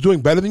guy who's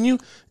doing better than you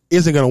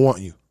isn't going to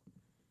want you.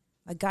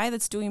 A guy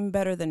that's doing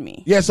better than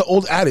me. Yeah, it's an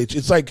old adage.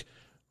 It's like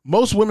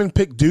most women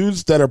pick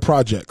dudes that are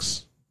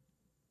projects.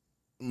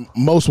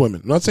 Most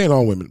women, I'm not saying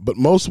all women, but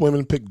most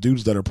women pick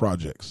dudes that are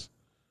projects.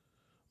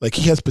 Like,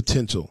 he has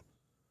potential.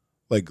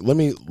 Like,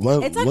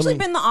 it's actually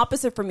been the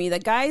opposite for me. The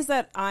guys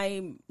that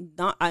I'm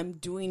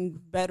doing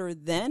better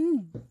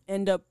than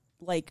end up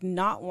like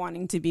not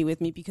wanting to be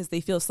with me because they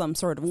feel some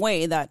sort of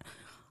way that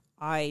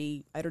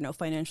I don't know,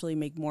 financially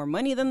make more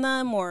money than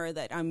them, or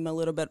that I'm a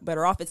little bit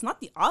better off. It's not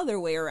the other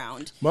way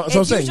around. Well, that's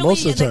what I'm saying.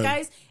 Most of the time,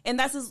 guys,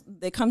 and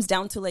it comes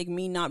down to like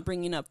me not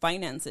bringing up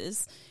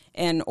finances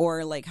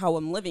or like how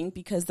I'm living,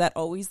 because that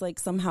always like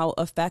somehow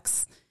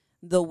affects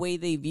the way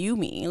they view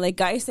me. Like,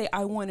 guys say,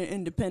 I want an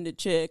independent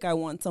chick. I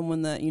want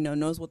someone that,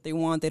 knows what they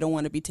want. They don't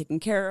want to be taken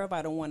care of.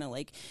 I don't want to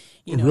like,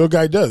 A real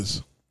guy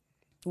does.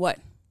 What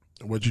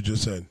you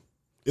just said.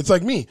 It's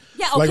like me.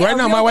 Yeah, okay, like right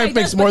now, my wife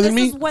makes more than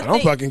me. I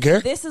don't fucking care.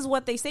 This is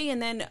what they say,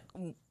 and then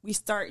we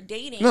start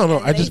dating. No.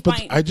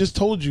 I just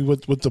told you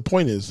what the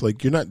point is.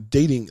 Like, you're not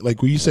dating.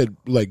 Like, when you said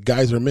like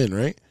guys or men,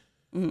 right?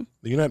 Mm-hmm.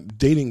 You're not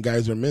dating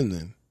guys or men.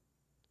 Then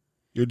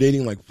you're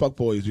dating like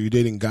fuckboys, or you're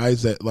dating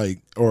guys that like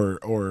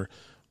or.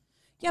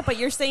 Yeah, but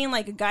you're saying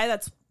like a guy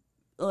that's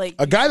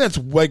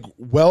like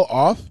well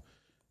off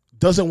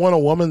doesn't want a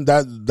woman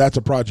that's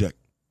a project.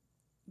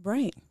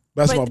 Right.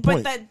 That's my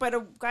point. But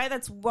a guy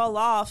that's well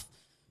off,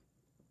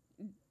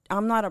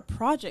 I'm not a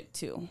project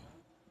to.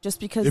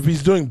 Just because if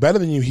he's doing better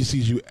than you, he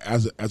sees you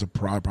as a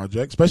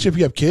project, especially if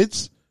you have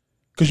kids.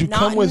 Because you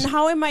come with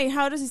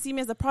how does he see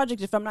me as a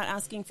project if I'm not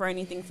asking for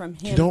anything from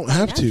him? You don't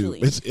have to.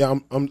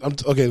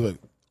 Okay. Look,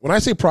 when I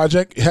say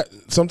project,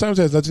 sometimes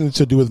it has nothing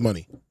to do with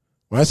money.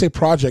 When I say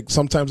project,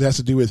 sometimes it has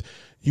to do with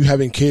you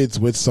having kids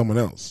with someone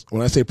else.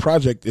 When I say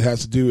project, it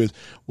has to do with,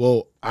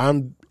 well, I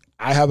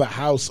have a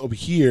house over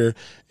here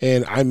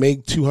and I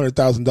make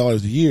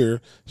 $200,000 a year.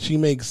 She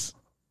makes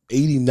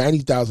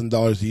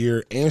 $80,000-$90,000 a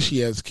year, and she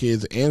has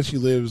kids, and she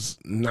lives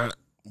not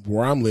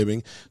where I'm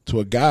living,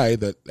 to a guy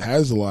that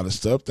has a lot of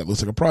stuff that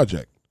looks like a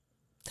project.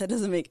 That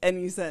doesn't make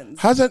any sense.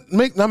 How does that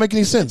not make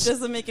any sense? It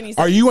doesn't make any sense.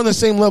 Are you on the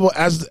same level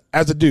as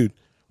a dude?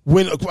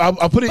 When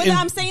I'll put it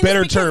in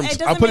better terms.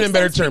 I'll put it in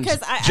better terms.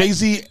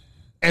 Jay-Z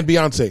and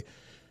Beyonce.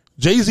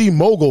 Jay-Z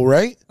mogul,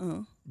 right?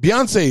 Uh-huh.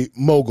 Beyonce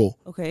mogul.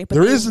 Okay, but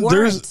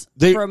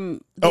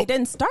they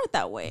didn't start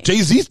that way.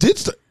 Jay-Z did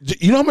start.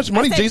 You know how much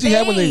money Jay-Z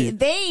had when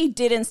they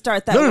didn't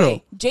start that way.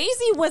 No.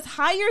 Jay-Z was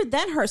higher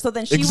than her, so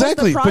then she was the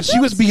project? But she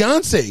was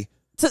Beyonce.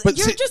 So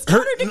you're just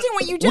contradicting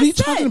what you just said. What are you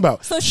talking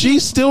about? So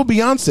she's still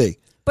Beyonce.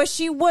 But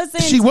she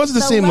wasn't. She wasn't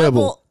the same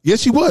level.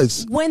 Yes, she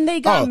was. When they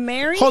got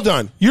married. Hold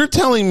on. You're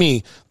telling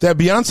me that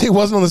Beyonce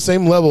wasn't on the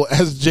same level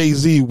as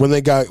Jay-Z when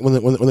they got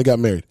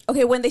married?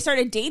 Okay, when they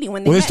started dating,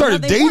 when they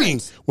started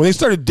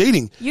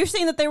dating. You're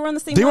saying that they were on the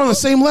same. They were on the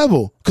same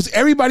level because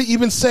everybody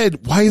even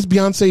said, "Why is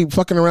Beyonce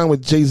fucking around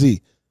with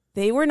Jay-Z?"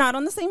 They were not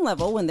on the same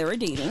level when they were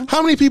dating.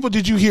 How many people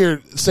did you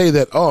hear say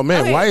that? Oh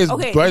man, why is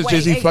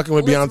Jay-Z fucking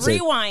with Beyonce? Let's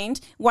rewind.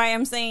 Why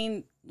I'm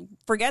saying,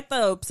 forget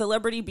the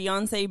celebrity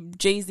Beyonce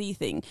Jay-Z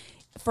thing.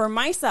 For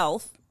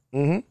myself,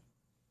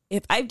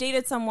 if I've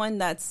dated someone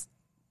that's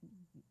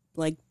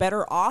like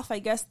better off, I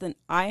guess, than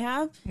I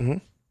have,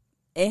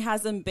 it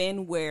hasn't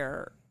been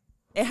where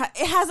it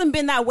hasn't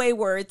been that way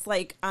where it's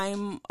like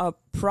I'm a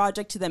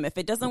project to them. If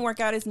it doesn't work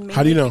out, it's maybe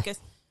how do you know?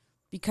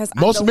 Because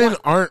most men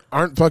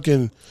aren't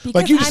fucking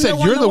like you just said.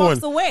 You're the one.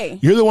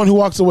 You're the one who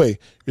walks away.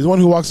 You're the one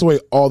who walks away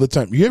all the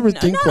time. You ever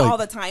think not all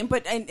the time,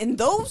 but in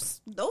those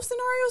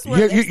scenarios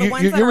where it's the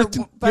ones that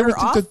are better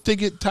off, that they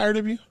get tired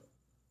of you?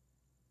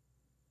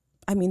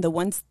 I mean, the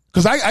ones...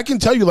 Because I can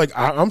tell you, like,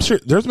 I'm sure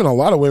there's been a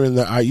lot of women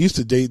that I used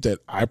to date that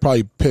I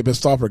probably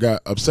pissed off or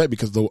got upset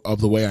because of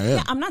the way I am.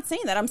 Yeah, I'm not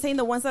saying that. I'm saying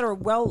the ones that are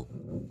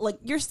like,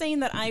 you're saying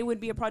that I would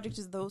be a project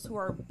to those who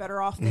are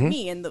better off than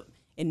me. And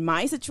in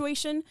my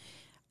situation,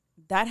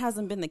 that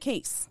hasn't been the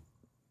case.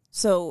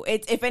 So,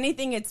 if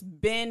anything, it's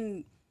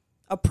been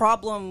a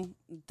problem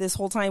this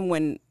whole time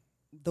when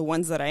the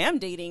ones that I am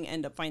dating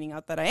end up finding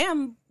out that I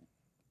am,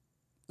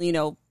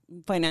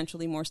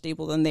 financially more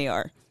stable than they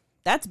are.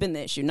 That's been the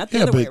issue, not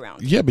the other way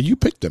around. Yeah, but you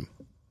picked them.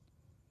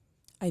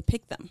 I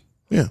picked them.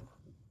 Yeah.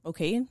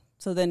 Okay,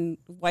 so then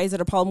why is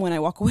it a problem when I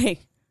walk away?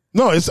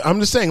 No, I'm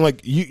just saying,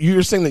 like,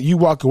 you're saying that you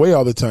walk away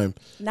all the time.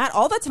 Not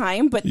all the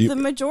time, but the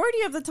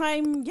majority of the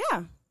time,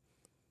 yeah.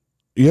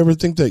 You ever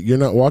think that you're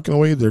not walking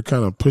away, they're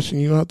kind of pushing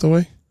you out the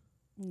way?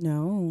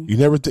 No. You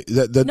never think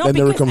that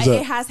never comes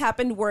up? It has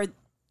happened where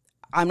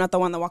I'm not the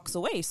one that walks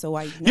away, so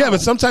I know. Yeah, but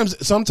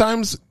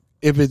sometimes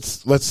if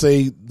it's, let's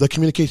say, the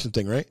communication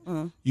thing, right?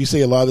 You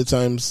say a lot of the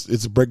times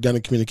it's a breakdown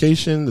in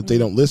communication, that they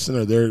don't listen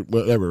or they're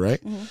whatever, right?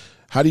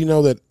 How do you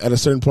know that at a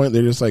certain point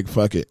they're just like,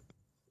 fuck it?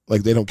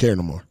 Like, they don't care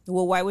no more?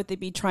 Well, why would they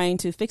be trying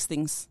to fix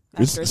things?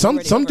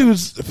 Some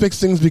dudes fix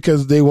things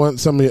because they want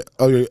some of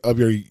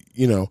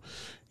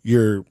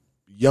your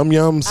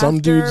yum. Some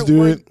dudes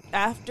do it.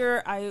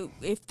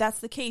 If that's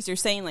the case, you're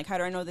saying like, how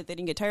do I know that they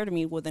didn't get tired of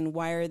me? Well, then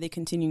why are they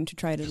continuing to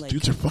try to like?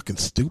 Dudes are fucking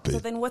stupid. So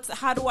then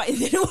how do I?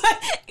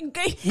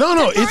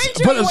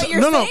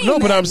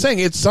 But I'm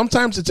saying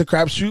sometimes it's a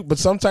crapshoot, but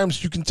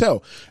sometimes you can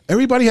tell.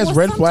 Everybody has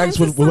red flags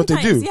with what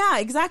they do. Yeah,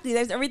 exactly.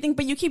 There's everything,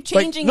 but you keep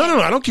changing. No,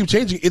 I don't keep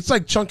changing. It's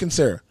like Chunk and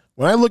Sarah.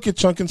 When I look at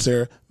Chunk and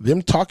Sarah,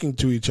 them talking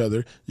to each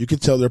other, you can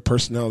tell their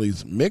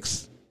personalities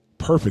mix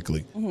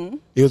perfectly. Mm-hmm.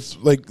 It's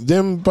like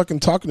them fucking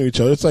talking to each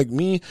other. It's like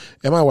me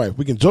and my wife.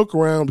 We can joke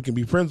around. We can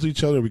be friends with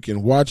each other. We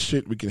can watch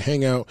shit. We can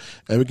hang out,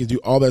 and we can do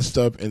all that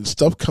stuff. And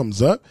stuff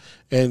comes up,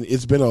 and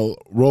it's been a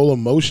roll of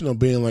motion of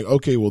being like,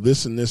 okay, well,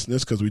 this and this and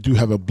this, because we do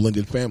have a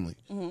blended family.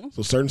 Mm-hmm.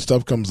 So certain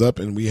stuff comes up,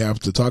 and we have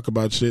to talk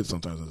about shit.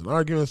 Sometimes there's an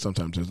argument.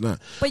 Sometimes there's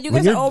not. But you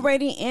guys are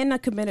already in a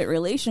committed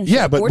relationship.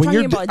 Yeah, but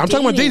I'm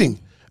talking about dating.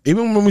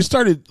 Even when we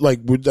started, like,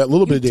 with that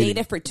little bit of dating. You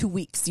dated for 2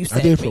 weeks, you said.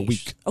 I dated for a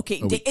week. Okay,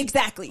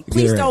 exactly.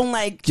 Please don't,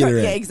 like, yeah,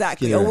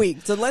 exactly, a week.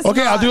 So let's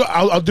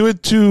I'll do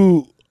it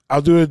to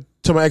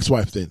my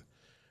ex-wife then.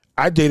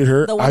 I dated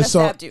her. The one that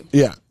stabbed you.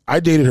 Yeah, I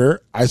dated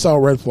her. I saw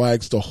red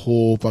flags the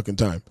whole fucking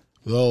time.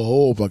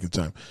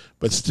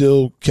 But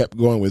still kept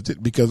going with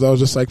it because I was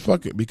just like,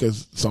 fuck it.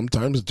 Because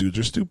sometimes dudes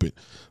are stupid.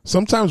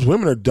 Sometimes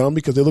women are dumb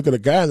because they look at a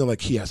guy and they're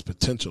like, he has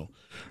potential.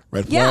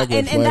 Red flag,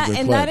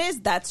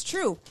 that's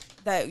true.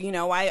 That, you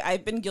know,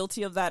 I've been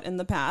guilty of that in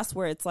the past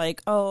where it's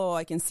like, oh,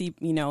 I can see,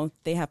 you know,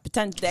 they have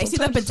potential. I see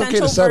the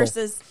potential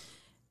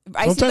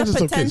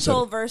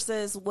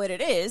versus what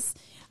it is.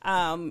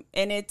 And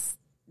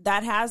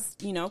that has,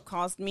 you know,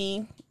 caused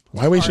me.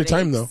 Why waste your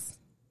time though?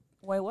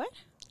 Why what?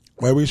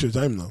 Why waste your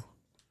time though?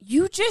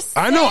 You just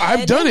I know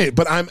I've done it,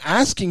 but I'm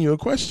asking you a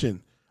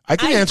question. I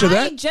can answer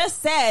that. I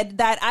just said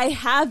that I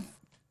have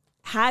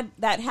had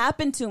that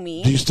happen to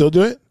me. Do you still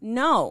do it?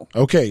 No.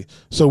 Okay.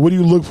 So what do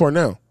you look for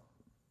now?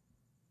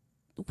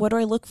 What do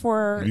I look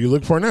for? What do you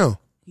look for now?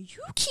 You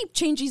keep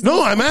changing.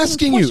 No, I'm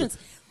asking questions.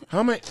 You.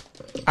 How many?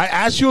 I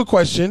asked you a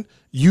question.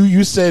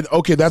 You said,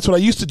 okay, that's what I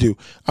used to do.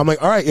 I'm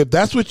like, all right, if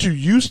that's what you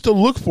used to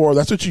look for,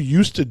 that's what you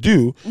used to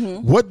do.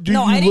 Mm-hmm. What do you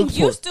look for? No, I didn't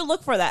used to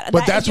look for that.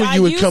 But that's what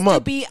you would come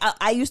up.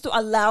 I used to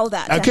allow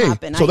that to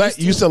happen. So that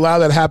used to allow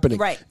that happening.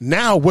 Right.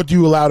 Now, what do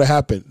you allow to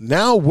happen?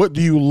 Now, what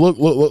do you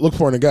look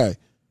for in a guy?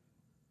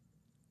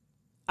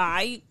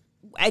 I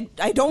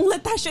don't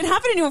let that shit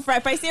happen anymore.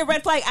 If I see a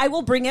red flag, I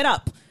will bring it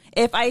up.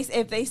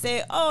 If they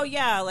say, oh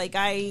yeah, like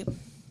I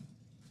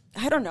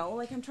don't know,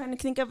 like I'm trying to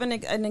think of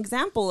an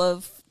example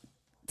of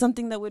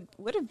something that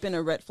would have been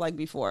a red flag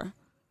before,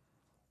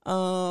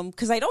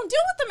 because I don't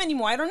deal with them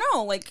anymore. I don't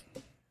know, like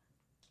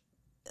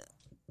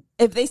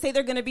if they say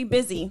they're going to be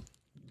busy,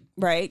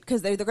 right?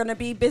 Because they're going to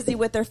be busy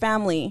with their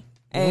family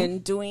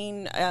and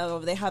doing,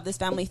 they have this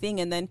family thing,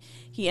 and then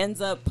he ends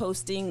up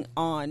posting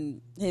on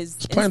his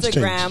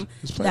Instagram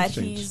that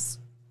he's.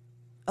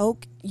 Oh,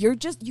 you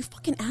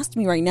fucking asked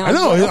me right now. I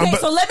know. Okay,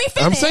 so let me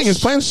finish. I'm saying his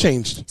plans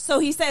changed. So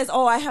he says,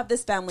 oh, I have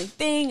this family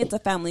thing. It's a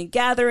family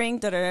gathering,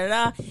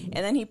 da-da-da-da.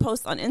 And then he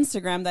posts on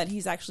Instagram that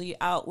he's actually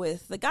out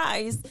with the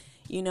guys,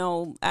 you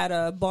know, at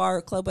a bar,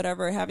 or club,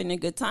 whatever, having a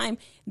good time.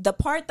 The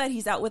part that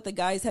he's out with the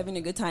guys having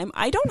a good time,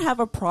 I don't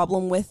have a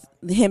problem with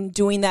him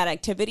doing that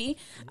activity.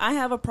 I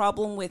have a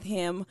problem with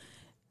him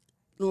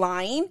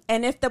lying.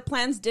 And if the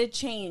plans did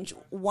change,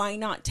 why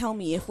not tell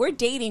me? If we're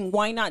dating,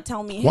 why not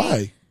tell me? Why?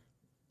 Hey,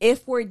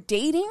 if we're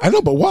dating, I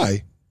know, but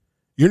why?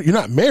 You're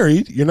not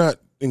married. You're not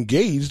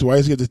engaged. Why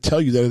does he have to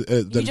tell you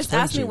that? You just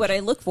asked me what I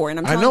look for, and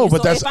I'm. I know,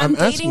 but if I'm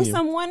dating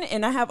someone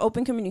and I have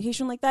open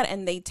communication like that,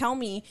 and they tell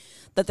me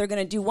that they're going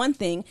to do one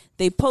thing,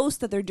 they post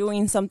that they're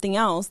doing something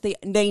else.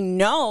 They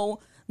know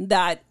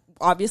that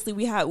obviously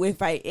we have.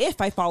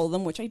 If I follow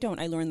them, which I don't,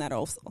 I learned that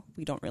also.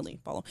 We don't really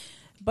follow,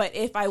 but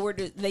if I were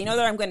to, they know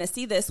that I'm going to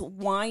see this.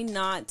 Why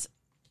not?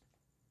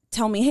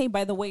 Tell me, hey,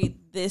 by the way,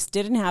 this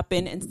didn't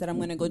happen. Instead, I'm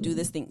going to go do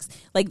these things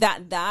like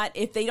that.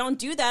 If they don't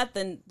do that,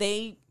 then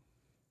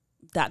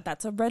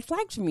that's a red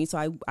flag for me.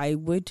 So I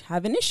would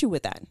have an issue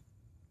with that.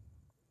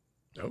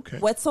 Okay.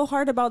 What's so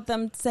hard about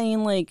them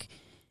saying like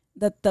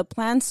that the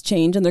plans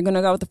change and they're going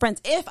to go out with the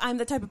friends? If I'm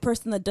the type of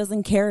person that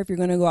doesn't care if you're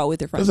going to go out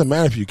with your friends. Doesn't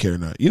matter if you care or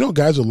not. You know,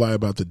 guys will lie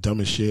about the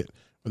dumbest shit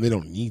when they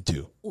don't need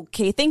to.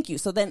 Okay, thank you.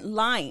 So then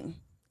lying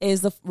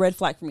is the red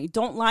flag for me.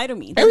 Don't lie to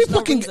me. Every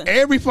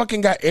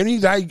fucking guy, any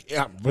guy,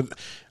 but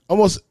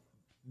almost.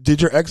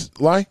 Did your ex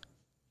lie?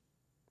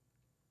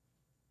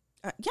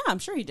 Yeah, I'm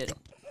sure he did.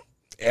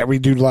 Every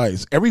dude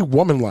lies. Every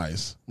woman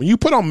lies. When you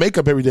put on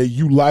makeup every day,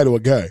 you lie to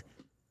a guy.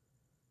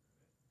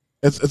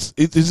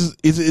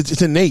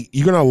 It's innate.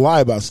 You're gonna lie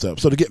about stuff.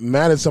 So to get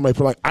mad at somebody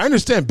for like, I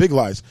understand big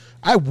lies.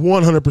 I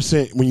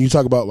 100% when you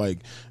talk about like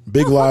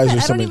big lies or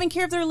something. I don't even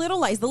care if they're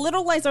little lies. The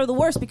little lies are the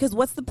worst because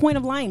what's the point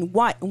of lying?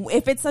 Why?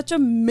 If it's such a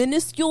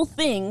minuscule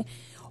thing,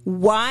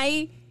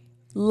 why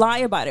lie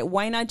about it?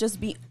 Why not just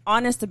be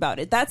honest about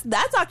it? That's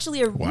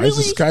actually why is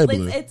the sky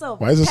blue? It's a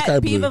why is the sky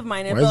pet peeve blue? of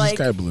mine. Why is the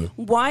sky blue?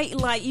 Why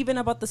lie even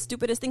about the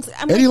stupidest things?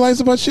 Eddie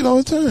lies about shit all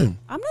the time.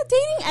 I'm not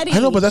dating Eddie. I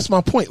know, but that's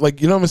my point.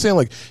 Like, you know what I'm saying?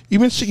 Like,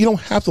 even shit you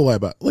don't have to lie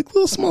about. Like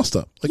little small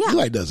stuff. Like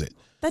Eli does it.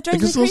 That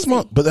drives me crazy.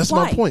 Small, but that's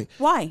my point.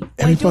 Why?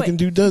 Every fucking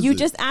dude does. You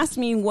just asked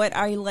me what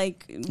I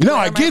like. No,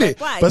 I get it.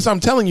 But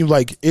I'm telling you,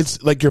 like,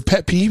 it's like your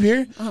pet peeve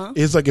here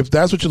is like if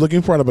that's what you're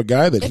looking for out of a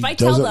guy that he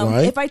doesn't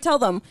lie. If I tell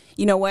them,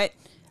 you know what,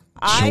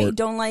 I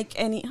don't like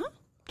any.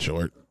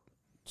 Short.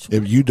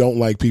 If you don't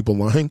like people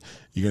lying,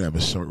 you're gonna have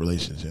a short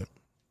relationship.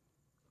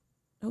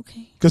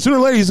 Okay. Because sooner or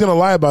later he's going to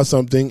lie about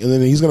something, and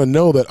then he's going to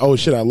know that, oh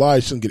shit, I lied. I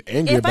shouldn't get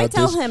angry about this. If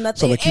I tell him that,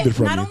 so keep it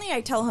from not you. only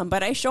I tell him,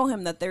 but I show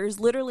him that there is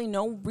literally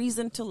no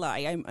reason to lie.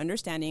 I'm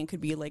understanding it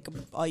could be like,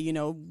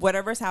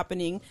 whatever's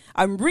happening.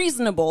 I'm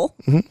reasonable,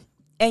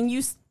 and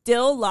you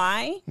still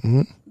lie.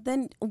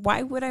 Then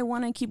why would I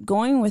want to keep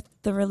going with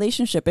the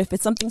relationship if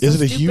it's something so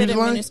stupid and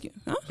minuscule?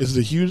 Is it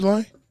a huge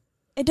lie?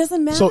 It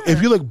doesn't matter. So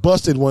if you look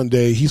busted one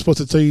day, he's supposed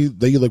to tell you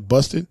that you look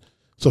busted.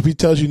 So if he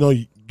tells you no.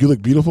 You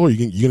look beautiful.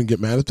 You're going to get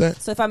mad at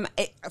that? So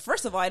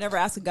first of all, I never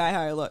ask a guy how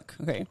I look.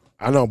 Okay.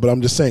 I know, but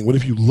I'm just saying, what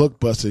if you look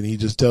busted and he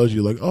just tells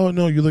you like, oh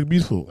no, you look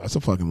beautiful? That's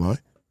a fucking lie.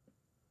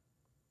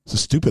 It's a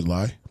stupid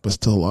lie, but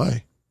still a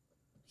lie.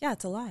 Yeah,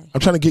 it's a lie. I'm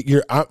trying to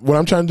get what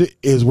I'm trying to do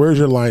is, where's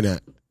your line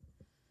at?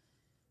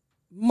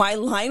 My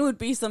line would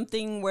be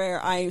something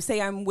where I say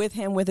I'm with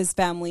him, with his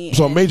family.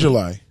 So a major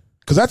lie.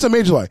 Because that's a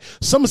major lie.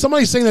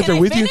 Somebody's saying that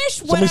they're with you.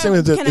 Somebody's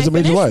saying that it's a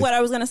major lie. What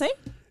I was going to say?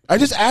 I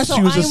just asked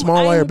you, is it a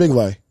small lie or big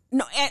lie?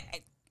 No,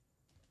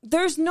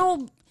 there's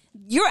no.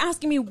 You're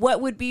asking me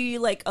what would be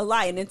like a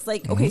lie, and it's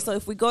like, okay, so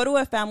if we go to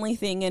a family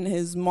thing and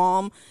his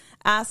mom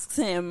asks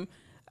him,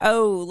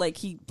 oh,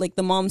 like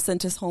the mom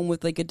sent us home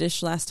with like a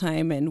dish last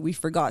time and we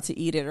forgot to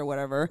eat it or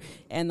whatever,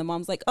 and the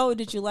mom's like, oh,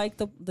 did you like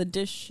the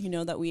dish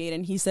that we ate?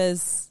 And he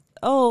says,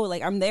 oh,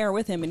 like I'm there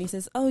with him, and he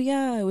says, oh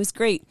yeah, it was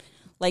great.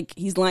 Like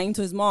he's lying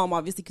to his mom,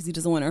 obviously, because he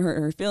doesn't want to hurt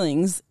her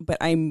feelings. But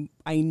I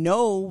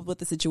know what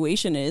the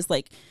situation is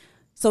like.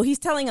 So he's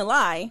telling a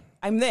lie.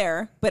 I'm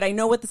there, but I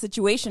know what the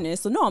situation is.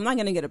 So no, I'm not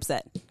going to get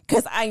upset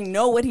because I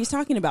know what he's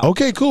talking about.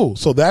 Okay, cool.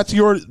 So that's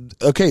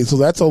so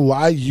that's a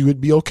lie you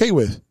would be okay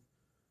with.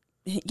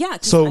 Yeah.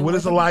 So what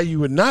is a lie you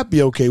would not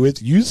be okay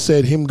with? You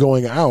said him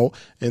going out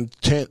and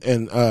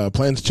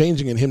plans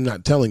changing and him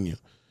not telling you.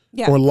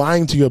 Yeah. Or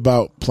lying to you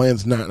about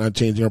plans not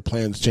changing or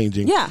plans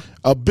changing. Yeah.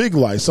 A big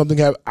lie.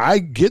 I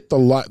get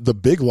the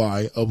big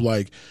lie of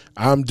like,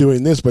 I'm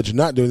doing this, but you're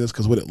not doing this,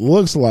 because what it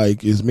looks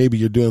like is maybe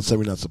you're doing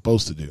something you're not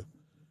supposed to do.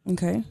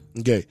 Okay.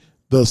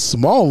 The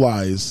small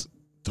lies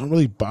don't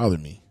really bother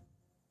me.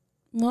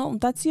 Well,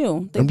 that's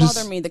you. They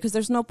bother me because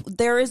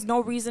there is no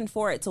reason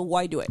for it. So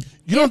why do it?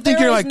 You don't think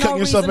you're like cutting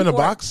yourself in a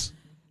box?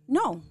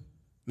 No.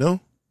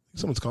 No?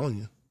 Someone's calling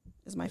you.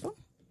 Is it my phone?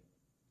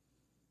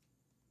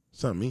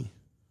 It's not me.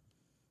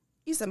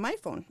 You said my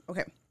phone.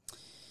 Okay.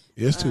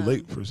 Yeah, it's too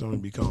late for someone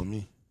to be calling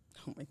me.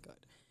 Oh, my God.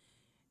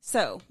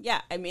 So,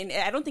 yeah, I mean,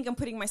 I don't think I'm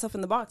putting myself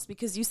in the box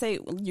because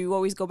you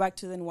always go back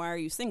to then why are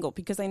you single?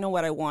 Because I know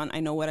what I want.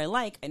 I know what I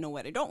like. I know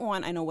what I don't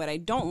want. I know what I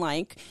don't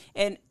like.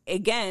 And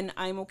again,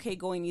 I'm okay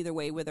going either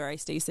way, whether I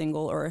stay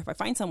single or if I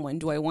find someone.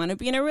 Do I want to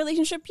be in a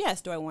relationship?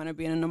 Yes. Do I want to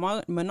be in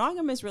a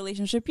monogamous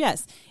relationship?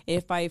 Yes.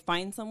 If I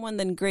find someone,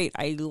 then great.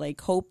 I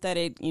hope that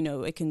it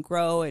can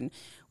grow and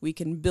we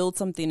can build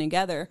something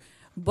together.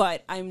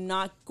 But I'm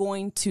not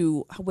going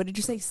to, what did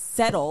you say,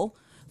 settle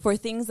for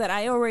things that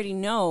I already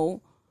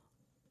know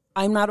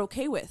I'm not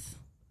okay with.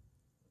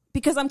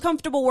 Because I'm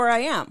comfortable where I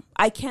am.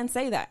 I can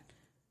say that.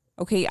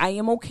 Okay, I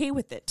am okay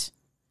with it.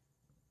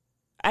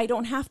 I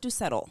don't have to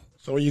settle.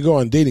 So when you go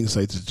on dating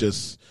sites, it's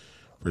just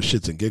for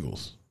shits and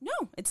giggles? No,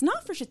 it's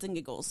not for shits and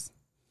giggles.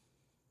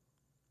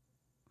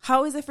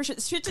 How is it for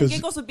shits and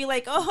giggles? Would be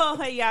like, oh,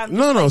 hey, yeah.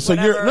 No. So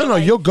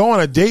you'll go on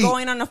a date,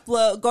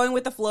 going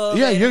with the flow.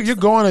 Yeah, you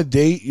go on a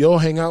date. You'll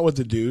hang out with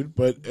the dude,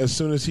 but as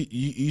soon as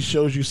he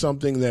shows you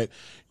something that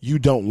you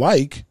don't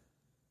like,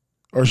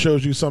 or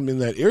shows you something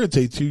that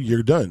irritates you,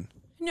 you're done.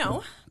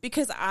 No,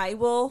 because I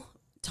will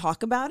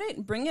talk about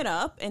it, bring it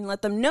up, and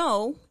let them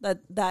know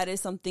that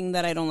is something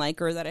that I don't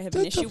like or that I have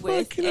an issue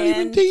with. You're not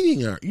even dating.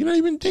 You're not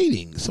even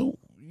dating. So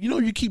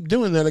you keep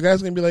doing that. The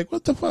guy's gonna be like,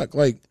 "What the fuck?"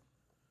 Like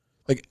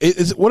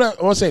it's what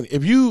I'm saying.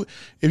 If you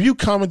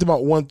comment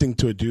about one thing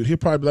to a dude, he'll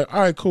probably be like, "All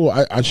right, cool.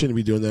 I shouldn't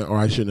be doing that, or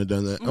I shouldn't have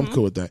done that. Mm-hmm. I'm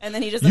cool with that." And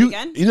then he does it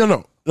again.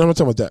 No, I'm not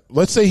talking about that.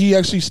 Let's say he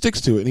actually sticks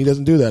to it and he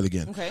doesn't do that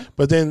again. Okay.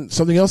 But then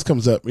something else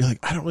comes up. You're like,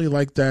 I don't really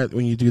like that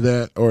when you do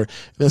that. Or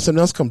then something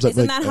else comes up.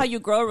 Isn't that how you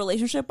grow a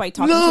relationship? By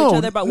talking to each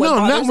other about what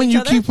bothers each other? No, not when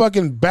you keep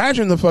fucking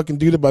badgering the fucking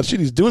dude about shit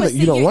he's doing that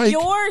you don't like.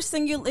 You're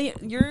singular.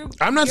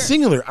 I'm not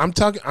singular. I'm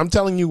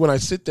telling you when I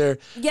sit there.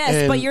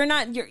 Yes, but you're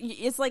not.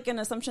 It's like an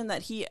assumption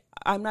that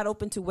I'm not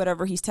open to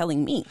whatever he's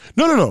telling me.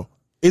 No.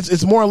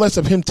 It's more or less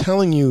of him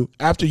telling you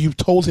after you've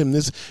told him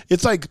this.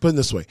 It's like, put it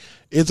this way.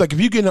 It's like if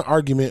you get in an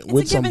argument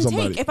with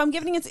somebody. If I'm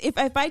giving it,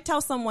 if I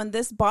tell someone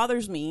this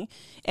bothers me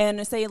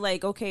and say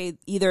like, okay,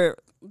 either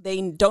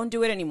they don't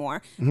do it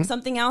anymore,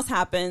 something else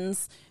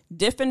happens,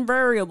 different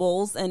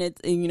variables, and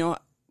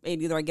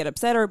either I get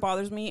upset or it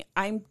bothers me.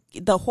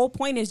 The whole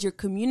point is you're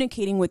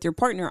communicating with your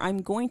partner.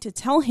 I'm going to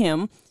tell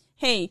him,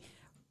 hey,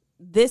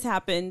 this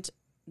happened.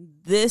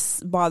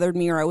 This bothered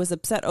me or I was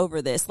upset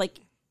over this.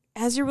 Like,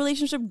 as your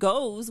relationship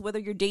goes, whether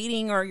you're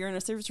dating or you're in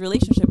a serious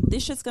relationship,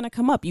 this shit's going to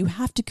come up. You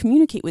have to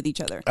communicate with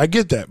each other. I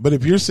get that. But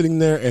if you're sitting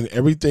there and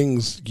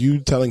everything's you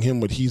telling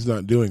him what he's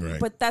not doing right.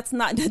 But that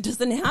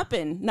doesn't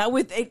happen. Not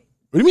with a.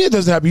 What do you mean it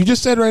doesn't happen? You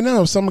just said right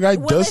now, if some guy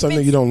does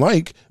something you don't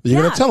like, then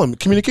you're going to tell him.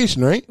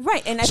 Communication, right?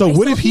 Right. And so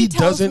what if he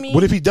doesn't?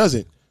 What if he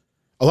doesn't?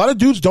 A lot of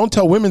dudes don't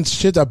tell women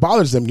shit that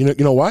bothers them. You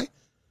know why?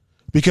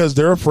 Because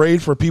they're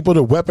afraid for people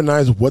to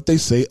weaponize what they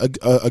say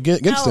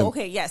against them.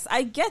 Okay, yes,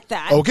 I get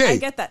that. Okay, I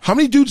get that. How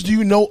many dudes do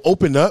you know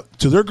open up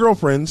to their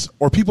girlfriends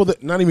or people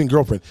that not even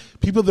girlfriend,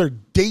 people they're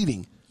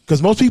dating?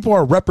 Because most people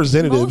are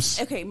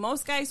representatives.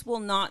 Most guys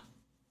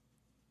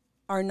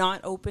are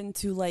not open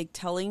to like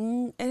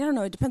telling. I don't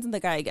know. It depends on the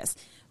guy, I guess.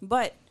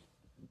 But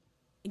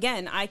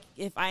again,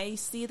 if I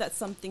see that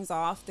something's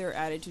off, their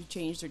attitude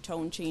changes, their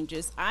tone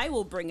changes, I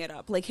will bring it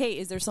up. Like, hey,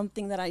 is there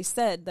something that I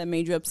said that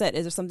made you upset?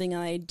 Is there something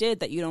that I did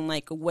that you don't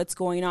like? What's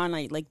going on?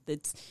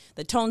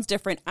 The tone's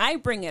different. I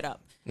bring it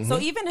up. Mm-hmm. So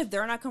even if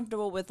they're not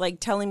comfortable with like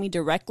telling me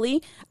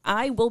directly,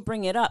 I will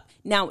bring it up.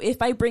 Now,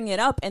 if I bring it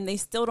up and they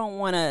still don't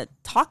want to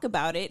talk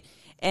about it,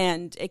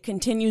 and it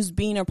continues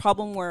being a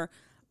problem where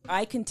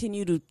I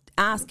continue to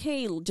ask,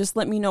 hey, just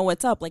let me know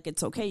what's up. Like,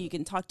 it's okay. You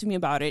can talk to me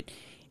about it.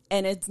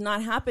 And it's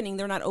not happening,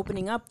 they're not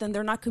opening up, then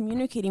they're not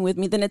communicating with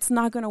me, then it's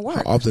not going to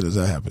work. How often has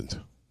that happened?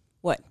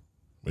 What?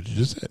 What you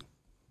just said.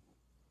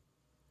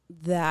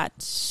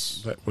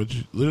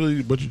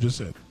 What you just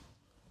said.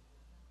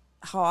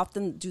 How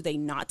often do they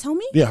not tell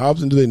me? Yeah, how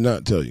often do they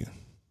not tell you?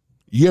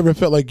 You ever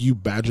felt like you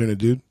badgering a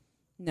dude?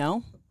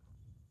 No.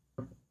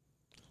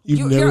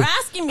 You're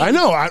asking me. I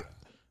know.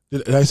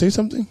 Did I say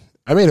something?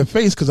 I made a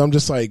face because I'm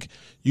just like,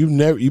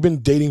 you've been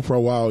dating for a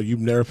while,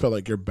 you've never felt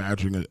like you're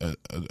badgering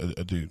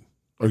a dude.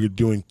 Or you're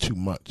doing too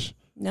much?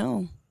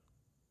 No.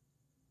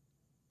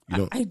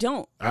 I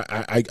don't.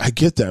 I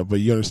get that, but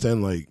you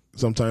understand, like,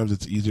 sometimes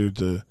it's easier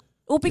to...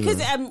 Well, because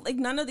like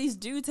none of these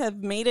dudes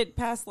have made it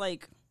past,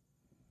 like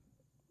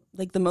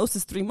the most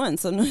is 3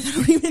 months. So I don't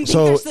even think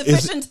there's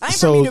sufficient time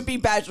for me to be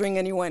badgering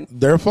anyone.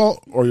 Their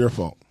fault or your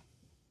fault?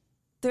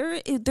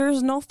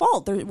 There's no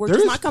fault. We're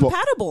just not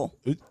compatible.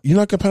 You're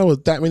not compatible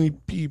with that many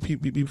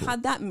people.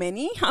 Had that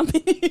many? How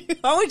many?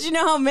 How would you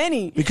know how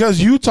many?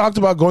 Because you talked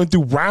about going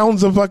through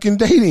rounds of fucking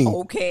dating.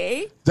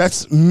 Okay.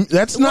 That's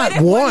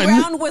not one. One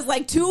round was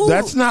like two.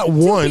 That's not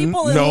one.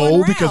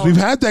 No, because we've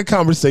had that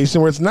conversation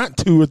where it's not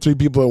 2 or 3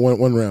 people in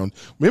one round.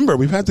 Remember,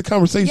 we've had the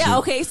conversation. Yeah.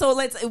 Okay. So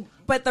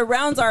but the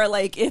rounds are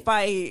like if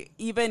I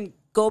even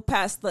go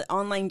past the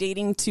online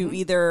dating to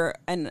either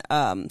an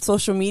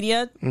social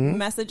media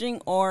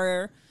messaging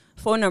or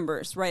phone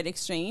numbers, right?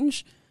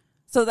 Exchange.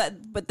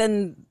 But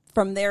then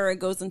from there it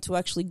goes into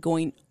actually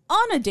going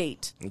on a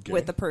date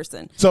with the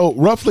person. So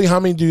roughly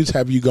how many dudes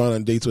have you gone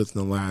on dates with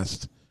in the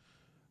last,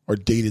 or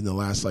dated in the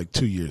last like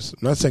 2 years?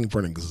 I'm not saying for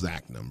an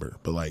exact number,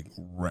 but like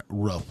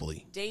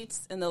roughly.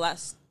 Dates in the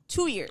last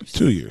 2 years.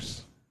 2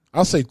 years.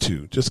 I'll say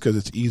 2 just because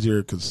it's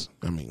easier because,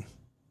 I mean,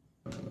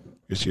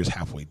 this year's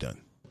halfway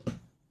done.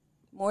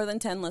 More than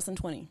 10, less than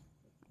 20.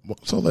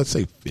 So let's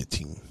say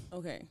 15.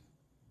 Okay.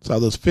 So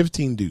those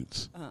 15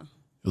 dudes, it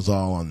was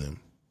all on them.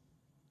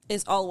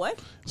 Is all what?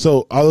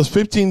 So all those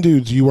 15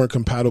 dudes, you weren't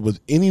compatible with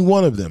any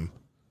one of them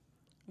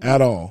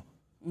at all.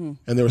 And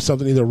there was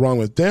something either wrong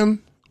with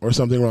them or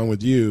something wrong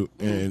with you,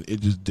 and it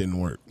just didn't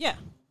work. Yeah.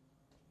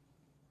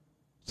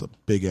 It's a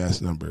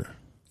big-ass number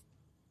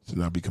to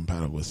not be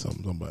compatible with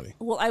somebody.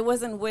 Well, I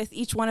wasn't with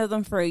each one of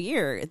them for a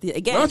year.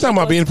 Again, I'm not talking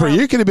about being for a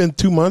year. It could have been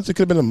 2 months. It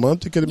could have been a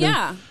month. It could have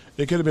been...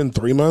 It could have been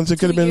 3 months. It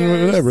could have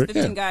been whatever.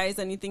 15 guys,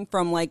 anything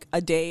from like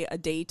a day, a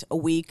date, a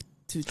week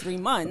to 3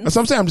 months. That's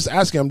what I'm saying. I'm just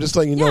asking. I'm just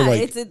letting you know, know,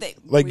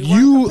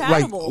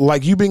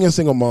 like you being a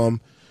single mom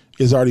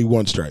is already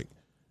one strike.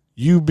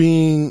 You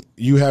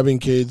having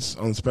kids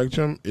on the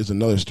spectrum is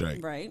another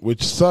strike, right?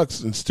 Which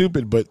sucks and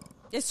stupid, but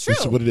it's true.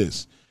 It's what it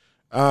is.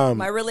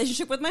 My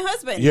relationship with my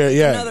husband, is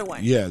another one.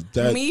 Yeah,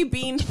 me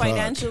being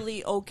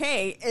financially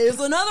okay is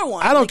another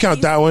one. I don't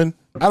count that one.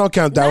 I don't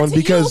count that one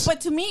because,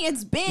 but to me,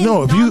 it's been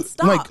no. If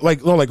nonstop.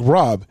 you like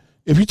Rob,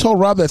 if you told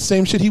Rob that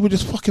same shit, he would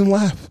just fucking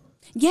laugh.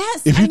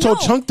 Yes, if you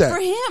told Chunk that for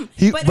him,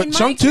 but in Chunk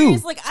my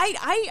experience, too. like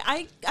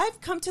I've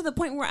come to the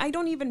point where I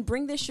don't even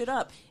bring this shit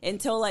up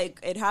until like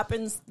it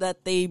happens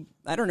that they,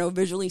 I don't know,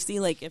 visually see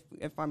like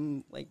if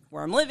I'm like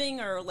where I'm living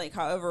or like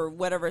however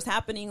whatever's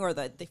happening, or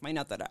that they find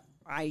out that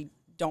I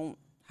don't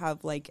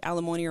have like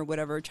alimony or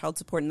whatever, child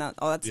support and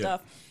all that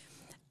stuff.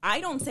 I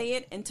don't say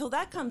it until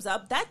that comes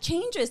up. That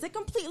changes. It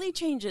completely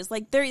changes.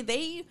 Like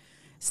they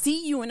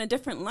see you in a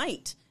different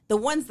light. The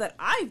ones that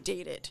I've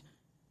dated.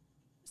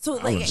 So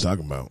like, I know what you're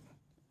talking about.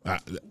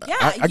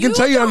 I can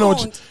tell you I know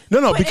what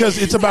no,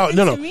 because it's about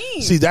no.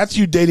 See, that's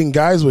you dating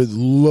guys with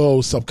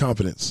low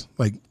self-confidence.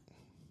 Like,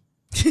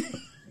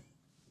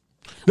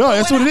 no,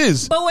 that's what it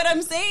is. But what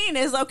I'm saying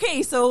is,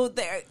 okay, so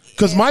there.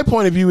 Because my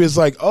point of view is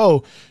like,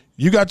 oh,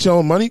 you got your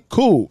own money?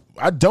 Cool.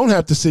 I don't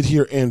have to sit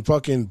here and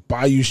fucking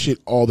buy you shit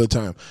all the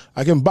time.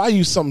 I can buy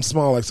you something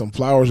small like some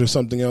flowers or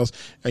something else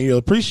and you'll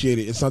appreciate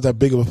it. It's not that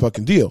big of a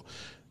fucking deal.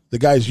 The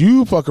guys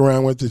you fuck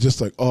around with is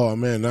just like, oh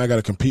man, now I got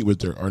to compete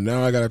with her, or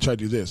now I got to try to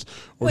do this,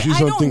 or she's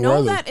something. I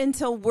don't know that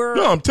until we're.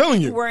 No, I'm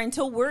telling you.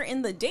 Until we're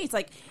in the dates,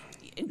 like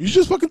you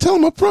just fucking tell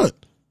them up front.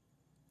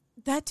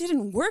 That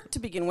didn't work to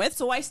begin with,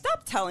 so I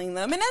stopped telling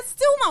them, and that's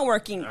still not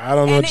working. I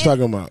don't know what you're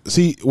talking about.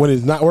 See, when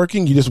it's not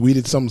working, you just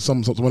weeded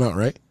someone out,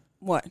 right?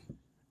 What?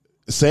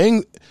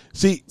 Saying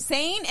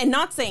and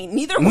not saying.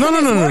 Neither one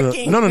is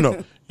working.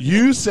 No.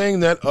 You saying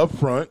that up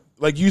front,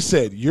 like you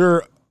said,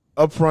 you're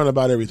upfront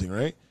about everything,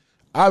 right?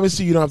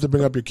 Obviously, you don't have to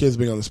bring up your kids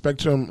being on the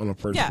spectrum on a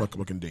first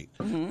fucking date,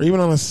 or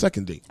even on a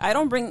second date. I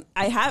do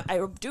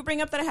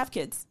bring up that I have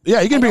kids.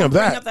 Yeah, you can bring up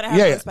that.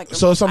 Yeah.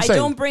 So that's what I'm saying.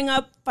 I don't bring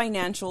up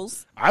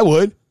financials. I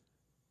would.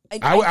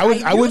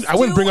 I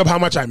wouldn't bring up how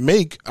much I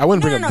make. I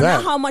wouldn't bring up that.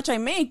 Not how much I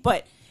make,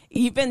 but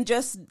even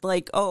just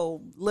like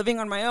living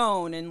on my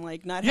own and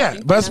like not having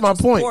but that's my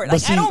point. Support. But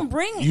like, see, I don't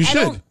bring. You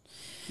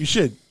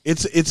should.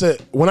 It's a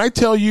when I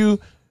tell you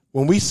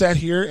when we sat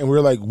here and we were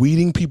like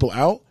weeding people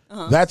out.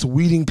 That's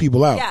weeding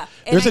people out. Yeah.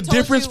 There's a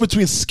difference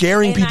between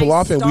scaring people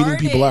off and weeding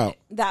people out.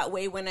 That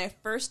way, when I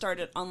first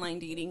started online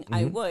dating,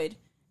 I would.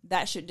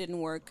 That shit didn't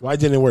work. Why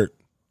didn't it work?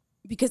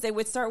 Because they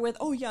would start with,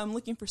 oh, yeah, I'm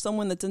looking for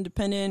someone that's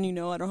independent.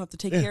 I don't have to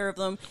take care of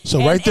them. So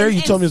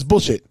you tell me it's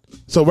bullshit.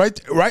 So right,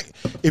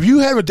 if you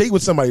have a date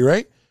with somebody,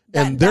 right?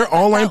 And their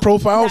online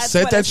profile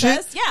said that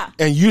shit,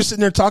 and you're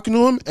sitting there talking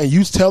to them, and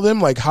you tell them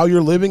like how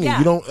you're living, and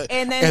you don't,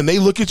 and they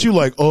look at you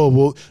like, oh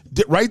well,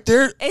 right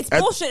there, it's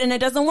bullshit, and it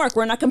doesn't work.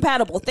 We're not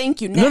compatible.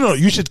 Thank you. Next. No,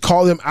 you should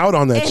call them out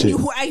on that shit.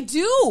 I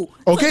do.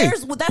 Okay,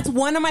 so that's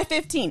one of my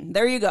 15.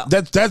 There you go.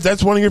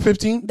 That's one of your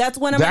 15. That's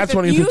one of my 15.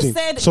 One of your 15. You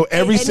said so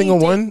every single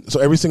one.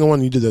 So every single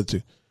one you did that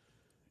too.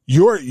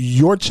 Your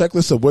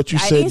checklist of what you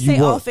said you want. I didn't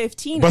say all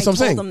 15. But I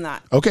told them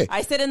that. Okay,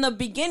 I said in the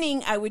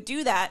beginning I would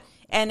do that,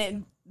 and it.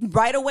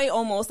 Right away,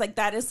 almost like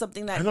that is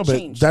something that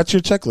changed. But that's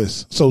your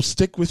checklist. So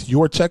stick with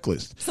your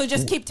checklist. So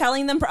just keep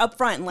telling them up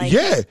front, like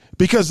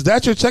because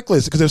that's your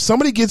checklist. Because if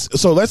somebody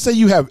let's say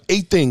you have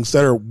 8 things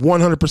that are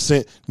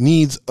 100%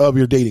 needs of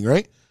your dating,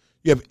 right?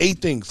 You have 8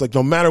 things, like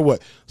no matter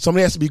what.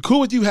 Somebody has to be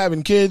cool with you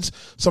having kids.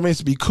 Somebody has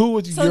to be cool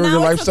with your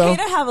lifestyle. So now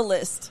it's okay to have a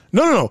list.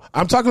 No.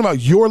 I'm talking about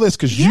your list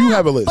because you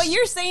have a list. But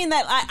you're saying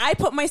that I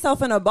put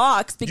myself in a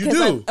box because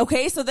you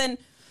do. So then.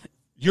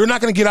 You're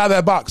not going to get out of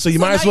that box, so you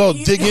might as well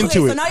dig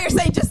into it. So now you're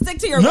saying just stick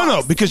to your box.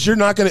 No, because you're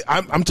not going to.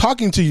 I'm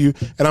talking to you,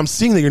 and I'm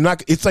seeing that you're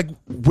not. It's like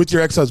with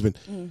your ex-husband.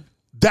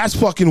 That's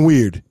fucking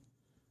weird.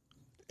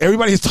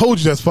 Everybody has told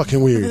you that's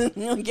fucking weird.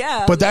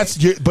 Yeah. But that's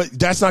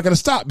not going to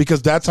stop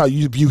because that's how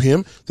you view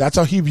him. That's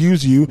how he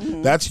views you.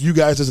 That's you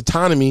guys as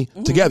autonomy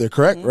together,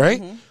 correct?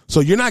 Right? So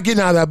you're not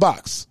getting out of that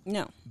box.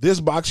 No. This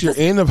box you're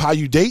in of how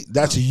you date,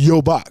 that's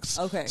your box.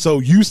 Okay. So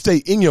you stay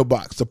in your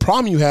box. The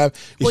problem you have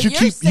is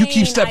you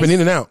keep stepping in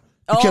and out.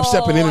 You kept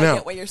stepping in and out. I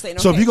get what you're saying.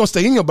 Okay. So if you're gonna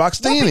stay in your box,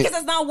 stay in it. Because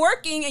it's not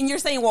working, and you're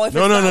saying, "Well, if it's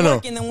not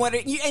working, then what?"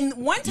 And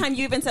one time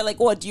you even said, "Like,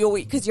 well, do you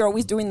always because you're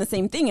always doing the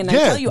same thing?" And I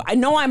tell you, I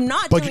know I'm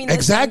not doing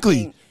the same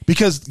thing.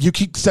 Because you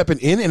keep stepping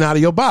in and out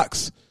of your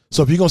box.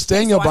 So if you're gonna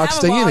stay in your box,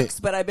 stay in it.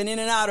 But I've been in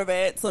and out of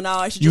it, so now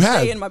I should just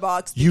stay in my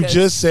box. You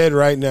just said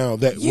right now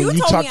that when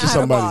you talk to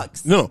somebody,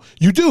 no,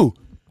 you do.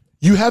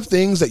 You have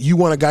things that you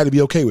want a guy to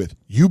be okay with.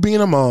 You being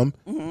a mom,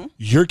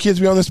 your kids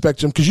be on the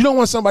spectrum, because you don't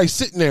want somebody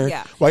sitting there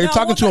while you're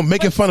talking to them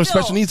making fun of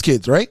special needs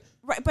kids, right?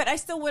 Right, but I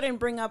still wouldn't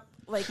bring up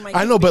like my.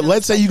 I know, but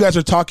let's say you guys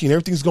are talking,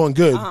 everything's going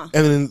good, and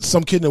then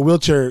some kid in a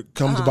wheelchair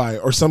comes by,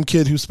 or some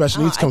kid who's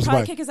special needs comes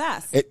by. Kick his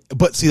ass.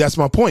 But see, that's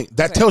my point.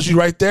 That tells you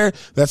right there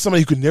that's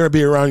somebody who could never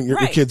be around your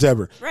kids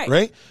ever,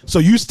 right? So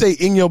you stay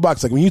in your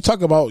box. Like when you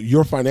talk about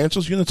your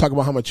financials, you don't talk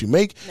about how much you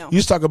make. No. You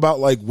just talk about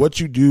like what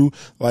you do.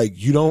 Like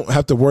you don't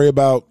have to worry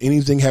about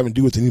anything having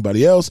to do with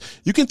anybody else.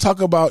 You can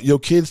talk about your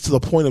kids to the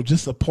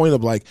point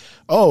of like,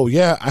 oh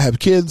yeah, I have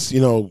kids.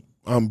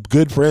 I'm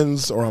good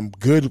friends, or I'm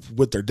good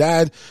with their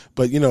dad,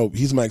 but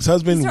he's my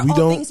ex-husband. These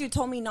are all things you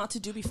told me not to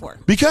do before.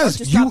 Because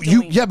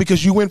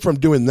because you went from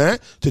doing that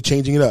to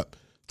changing it up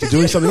to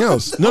doing something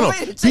else. No,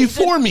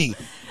 before me,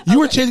 you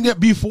were changing it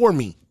before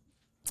me.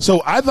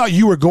 So I thought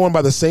you were going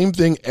by the same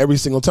thing every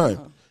single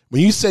time.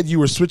 When you said you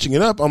were switching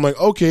it up, I'm like,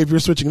 okay, if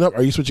you're switching it up,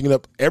 are you switching it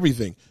up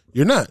everything?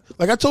 You're not.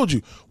 Like I told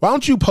you, why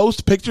don't you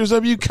post pictures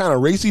of you, kind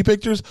of racy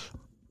pictures,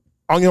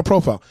 on your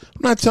profile?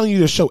 I'm not telling you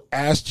to show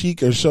ass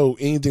cheek or show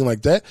anything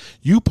like that.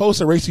 You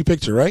post a racy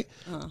picture, right?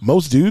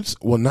 Most dudes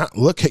will not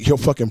look at your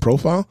fucking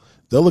profile.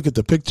 They'll look at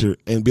the picture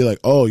and be like,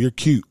 oh, you're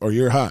cute or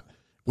you're hot.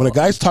 When a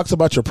guy talks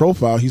about your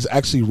profile, he's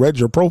actually read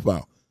your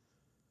profile.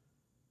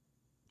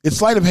 It's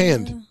sleight of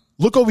hand.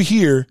 Look over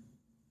here.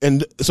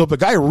 And so if a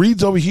guy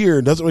reads over here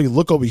and doesn't really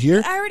look over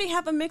here. I already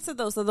have a mix of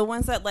those. So the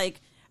ones that like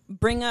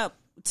bring up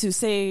to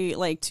say,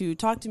 like, to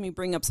talk to me,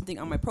 bring up something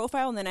on my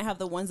profile, and then I have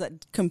the ones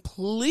that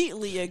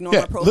completely ignore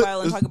my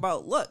profile and talk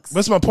about looks.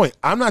 That's my point.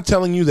 I'm not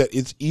telling you that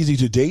it's easy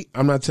to date.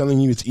 I'm not telling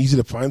you it's easy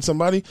to find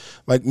somebody.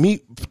 Like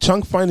me,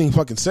 Chunk finding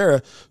fucking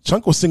Sarah.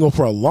 Chunk was single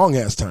for a long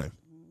ass time,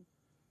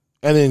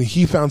 and then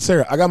he found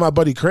Sarah. I got my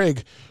buddy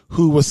Craig,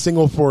 who was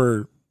single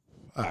for,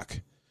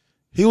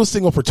 he was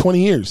single for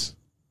 20 years,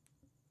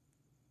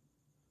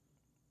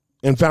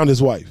 and found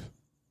his wife.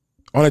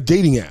 on a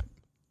dating app.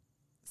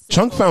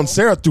 Chunk found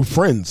Sarah through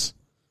friends.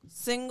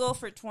 Single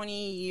for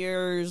 20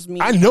 years.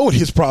 I know what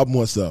his problem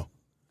was, though.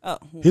 Oh.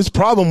 His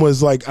problem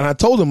was like, and I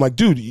told him, like,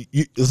 dude,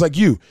 it's like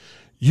you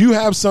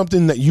have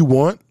something that you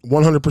want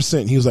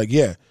 100%. He was like,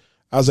 yeah.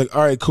 I was like,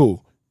 all right,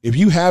 cool. If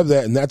you have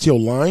that and that's your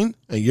line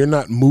and you're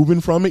not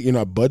moving from it, you're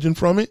not budging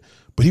from it,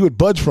 but he would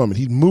budge from it.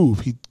 He'd move.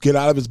 He'd get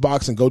out of his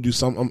box and go do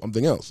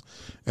something else.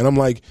 And I'm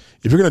like,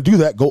 if you're going to do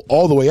that, go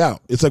all the way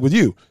out. It's like with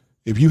you.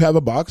 If you have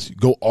a box,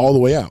 go all the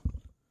way out.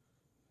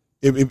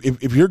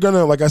 If you're going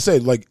to, like I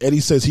said, like Eddie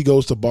says he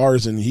goes to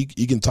bars and he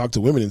can talk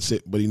to women and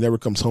sit, but he never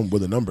comes home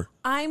with a number.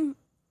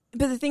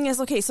 But the thing is,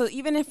 okay, so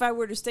even if I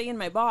were to stay in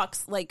my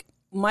box, like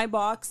my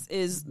box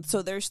is,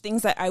 so there's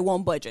things that I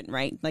won't budge in,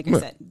 right? Like I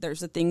said,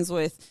 there's the things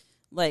with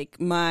like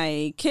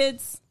my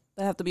kids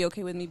that have to be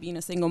okay with me being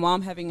a single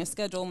mom, having a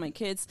schedule, my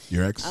kids.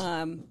 Your ex?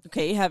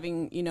 Okay,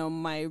 having,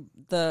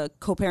 the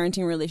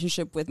co-parenting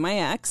relationship with my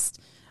ex.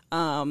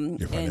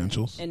 Your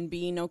financials. And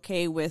being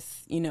okay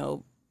with,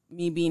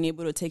 me being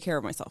able to take care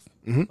of myself.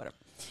 Mm-hmm. Whatever.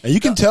 And you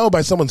can tell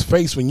by someone's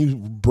face when you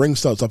bring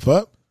stuff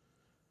up.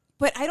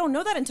 But I don't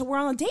know that until we're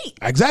on a date.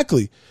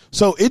 Exactly.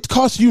 So it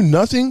costs you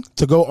nothing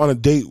to go on a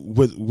date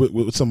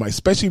with somebody,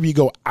 especially if you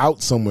go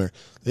out somewhere.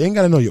 They ain't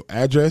got to know your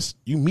address.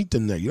 You meet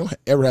them there. You don't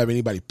ever have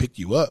anybody pick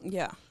you up.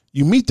 Yeah.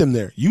 You meet them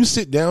there. You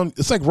sit down.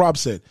 It's like Rob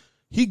said.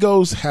 He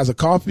goes, has a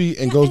coffee,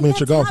 and goes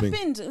miniature golfing.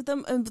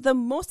 The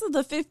most of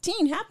the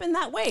 15 happened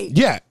that way.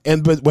 Yeah.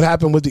 But what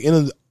happened with the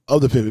end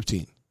of the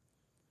 15?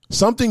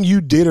 Something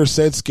you did or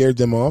said scared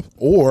them off,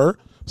 or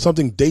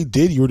something they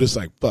did, you were just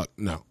like, fuck,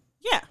 no.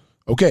 Yeah.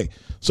 Okay.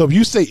 So if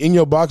you stay in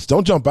your box,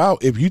 don't jump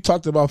out. If you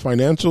talked about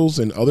financials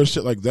and other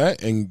shit like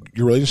that and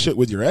your relationship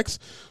with your ex,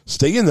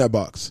 stay in that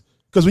box.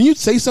 Because when you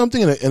say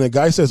something and a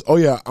guy says, oh,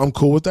 yeah, I'm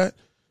cool with that,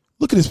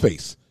 look at his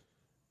face.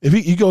 If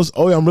he goes,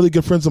 oh, yeah, I'm really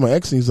good friends with my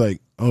ex, and he's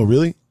like, oh,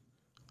 really?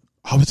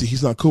 Obviously,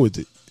 he's not cool with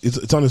it.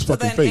 It's on his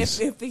fucking face.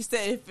 If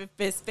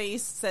his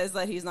face says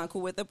that he's not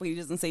cool with it, but he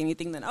doesn't say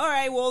anything, then all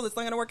right, well, it's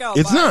not going to work out.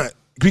 It's not,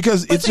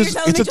 because it's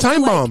a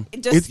time bomb.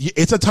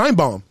 It's a time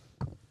bomb.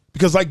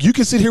 Because like you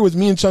can sit here with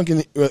me and Chunk,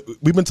 and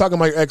we've been talking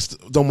about your ex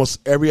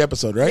almost every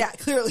episode, right? Yeah,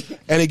 clearly.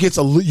 And it gets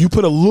you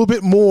put a little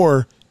bit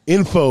more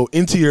info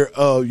into your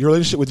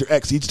relationship with your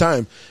ex each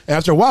time. And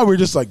after a while, we're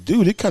just like,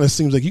 dude, it kind of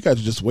seems like you guys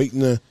are just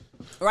waiting to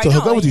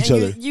hook up with each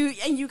other.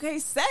 You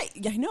guys said,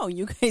 I know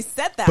you guys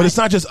said that, but it's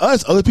not just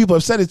us. Other people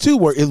have said it too,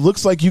 where it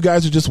looks like you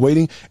guys are just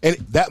waiting, and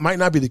that might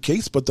not be the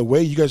case. But the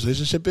way you guys'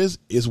 relationship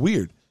is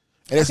weird.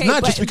 And it's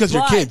not just because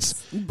you're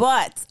kids.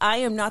 But I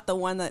am not the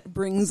one that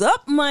brings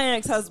up my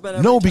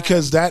ex-husband. No,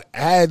 because that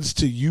adds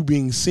to you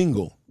being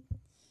single.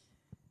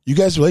 You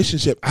guys'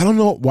 relationship, I don't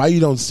know why you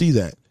don't see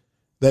that.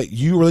 That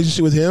you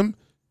relationship with him,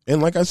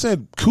 and like I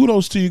said,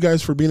 kudos to you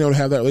guys for being able to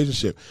have that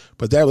relationship.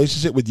 But that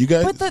relationship with you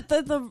guys. But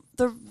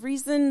the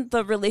reason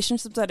the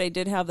relationships that I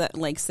did have that,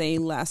 like, say,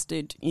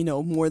 lasted,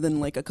 more than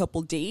like a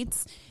couple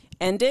dates,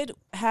 ended,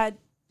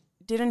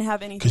 didn't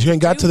have anything because you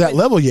ain't got to that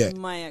level yet.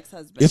 My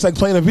ex-husband. It's like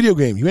playing a video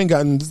game. You ain't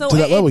gotten to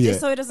that level yet.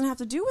 So it doesn't have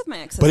to do with my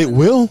ex-husband. But it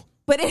will.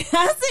 But it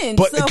hasn't.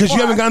 But because you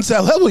haven't gotten to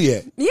that level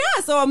yet. Yeah,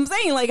 so I'm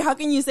saying, like, how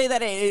can you say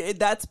that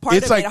that's part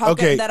of it? How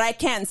can that I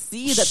can't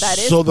see that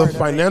is so part the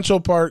financial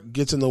part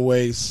gets in the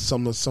way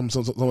some of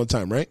the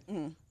time, right?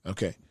 Mm-hmm.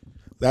 Okay.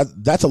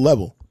 That's a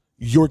level.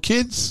 Your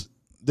kids,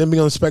 them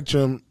being on the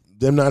spectrum,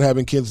 them not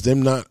having kids,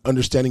 them not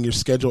understanding your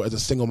schedule as a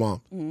single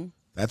mom. Mm-hmm.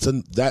 That's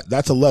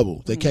a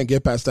level. They can't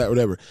get past that,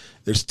 whatever.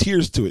 There's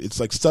tiers to it. It's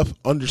like stuff,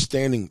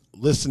 understanding,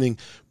 listening,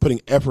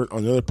 putting effort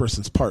on the other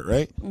person's part,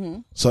 right? Mm-hmm.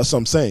 So that's what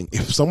I'm saying.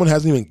 If someone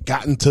hasn't even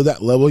gotten to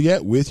that level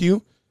yet with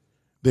you,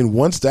 then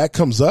once that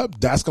comes up,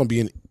 that's going to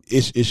be an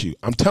issue.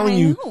 I'm telling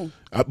you.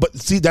 But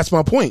see, that's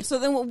my point. So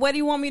then what do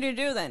you want me to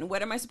do then?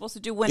 What am I supposed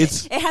to do when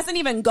it hasn't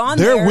even gone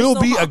there? There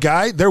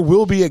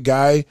will be a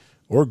guy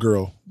or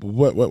girl,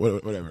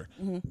 whatever.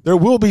 Mm-hmm. There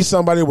will be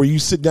somebody where you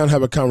sit down,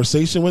 have a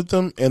conversation with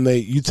them, and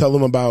you tell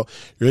them about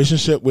your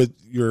relationship with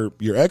your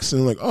ex,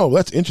 and they're like, oh,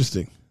 that's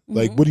interesting. Mm-hmm.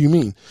 Like, what do you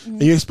mean? Mm-hmm.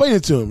 And you explain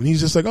it to him, and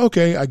he's just like,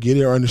 okay, I get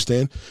it or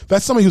understand.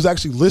 That's somebody who's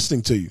actually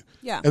listening to you.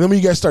 Yeah. And then when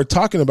you guys start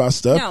talking about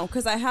stuff. No,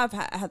 because I have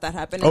had that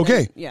happen.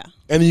 Okay. Yeah.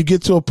 And then you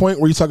get to a point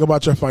where you talk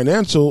about your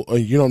financial, or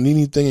you don't need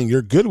anything, and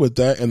you're good with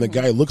that, and the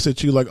guy looks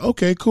at you like,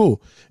 okay,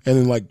 cool. And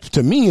then, like,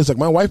 to me, it's like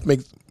my wife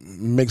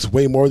makes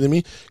way more than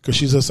me because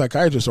she's a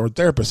psychiatrist or a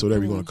therapist or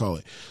whatever you want to call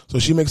it. So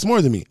she makes more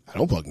than me. I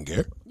don't fucking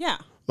care. Yeah.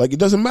 Like, it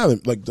doesn't matter.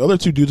 Like, the other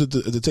two dudes at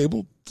the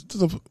table,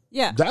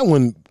 that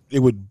one, it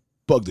would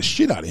bug the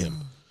shit out of him.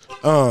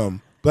 But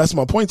that's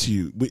my point to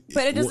you. But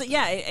it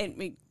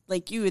doesn't,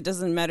 like you, it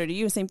doesn't matter to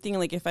you. Same thing,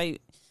 like that's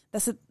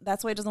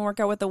why it doesn't work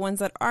out with the ones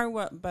that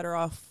are better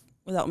off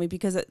without me,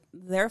 because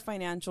their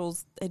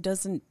financials, it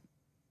doesn't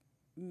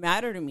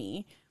matter to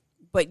me.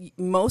 But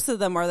most of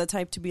them are the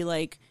type to be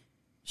like,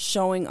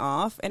 showing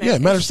off, and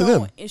it matters to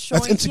them.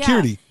 That's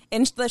insecurity. Yeah.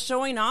 And the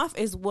showing off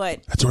is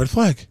that's a red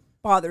flag.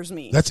 Bothers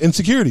me. That's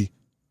insecurity.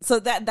 So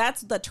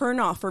that's the turn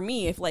off for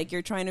me. If like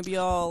you're trying to be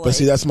all, but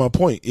see, that's my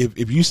point.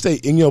 If you stay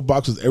in your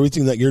box with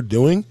everything that you're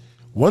doing,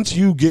 once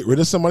you get rid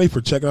of somebody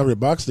for checking off your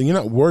box, then you're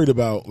not worried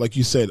about, like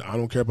you said, I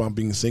don't care about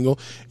being single.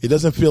 It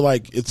doesn't feel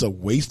like it's a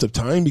waste of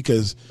time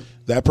because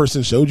that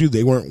person showed you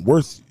they weren't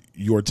worth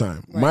your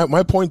time. Right.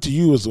 My point to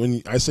you is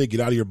when I say get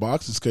out of your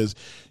box, is because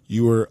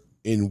you were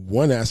in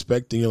one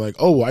aspect and you're like,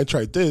 oh, well, I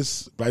tried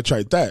this, but I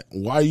tried that.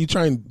 Why are you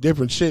trying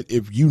different shit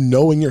if you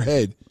know in your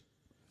head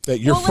that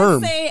you're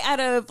firm? Let's say out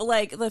of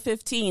like the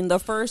 15, the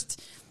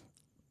first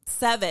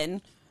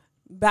 7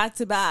 back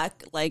to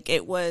back, like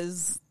it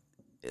was,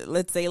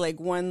 let's say like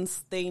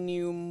once they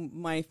knew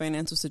my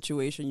financial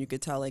situation, you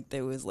could tell like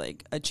there was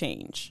like a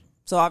change.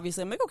 So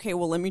obviously I'm like, okay,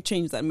 well, let me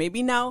change that.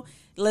 Maybe now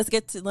let's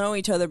get to know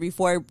each other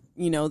before,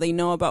 they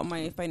know about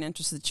my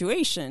financial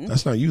situation.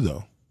 That's not you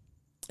though.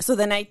 So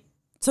then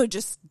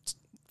just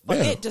fuck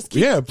it. Just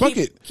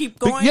keep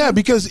going. Yeah,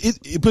 because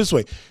it put it this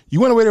way, you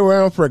want to wait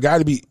around for a guy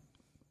to be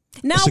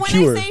now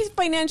secure. When I say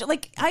financial,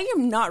 like I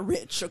am not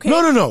rich. Okay,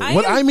 no.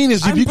 What I mean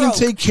is, if you can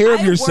take care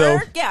of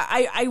yourself,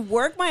 I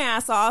work my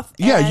ass off.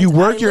 Yeah, you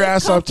work your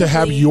ass off to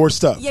have your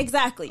stuff. Yeah,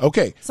 exactly.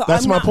 Okay, so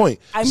that's my point.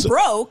 I'm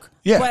broke,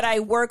 but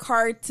I work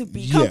hard to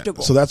be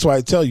comfortable. So that's why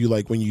I tell you,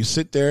 like when you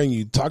sit there and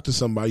you talk to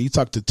somebody, you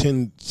talk to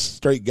 10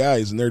 straight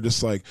guys, and they're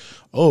just like,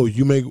 "Oh,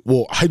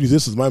 I do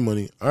this with my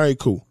money." All right,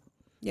 cool.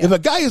 Yeah. If a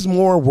guy is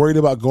more worried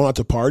about going out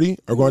to party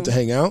or going out to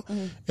hang out,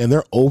 and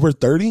they're over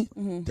 30,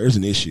 there's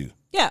an issue.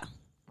 Yeah.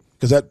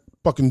 Because that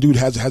fucking dude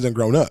hasn't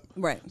grown up.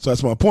 Right. So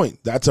that's my point.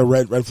 That's a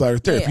red flag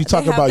right there. Yeah, if you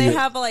talk about they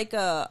have like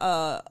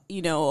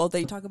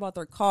they talk about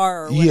their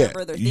car or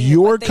whatever they're thinking.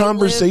 Your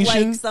conversation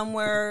live like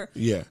somewhere.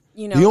 Yeah.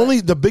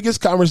 The biggest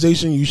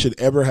conversation you should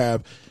ever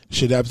have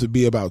should have to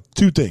be about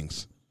 2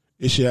 things.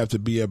 It should have to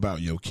be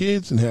about your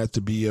kids and have to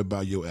be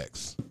about your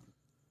ex.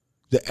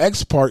 The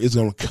ex part is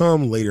going to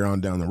come later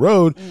on down the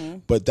road,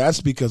 but that's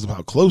because of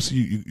how close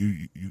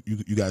you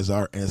guys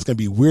are, and it's going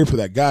to be weird for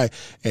that guy.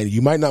 And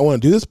you might not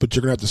want to do this, but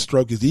you're going to have to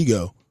stroke his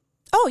ego.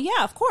 Oh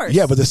yeah, of course.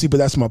 Yeah, but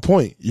that's my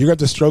point. You're going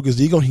to have to stroke his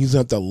ego, and he's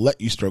going to have to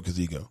let you stroke his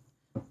ego.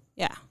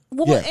 Yeah.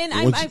 Well,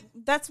 and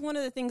that's one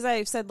of the things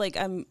I've said. Like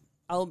I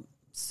don't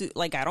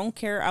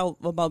care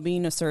about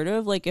being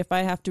assertive. Like if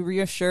I have to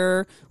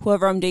reassure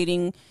whoever I'm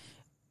dating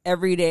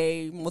every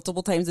day,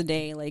 multiple times a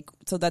day, like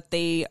so that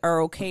they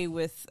are okay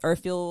with or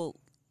feel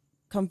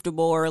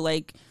comfortable, or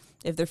like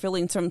if they're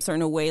feeling some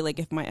certain way, like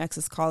if my ex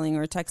is calling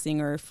or texting,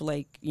 or if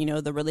like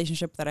the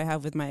relationship that I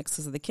have with my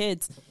exes of the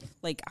kids,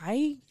 like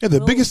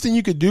the biggest thing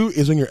you could do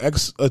is when your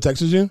ex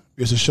texts you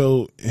is to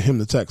show him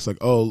the text, like,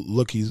 oh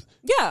look, he's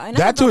and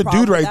that to a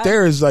dude right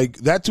there is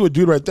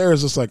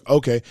just like,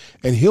 okay,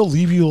 and he'll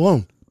leave you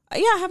alone.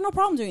 Yeah, I have no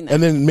problem doing that.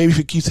 And then maybe if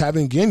it keeps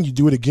happening again, you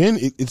do it again.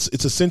 It's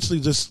essentially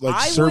just like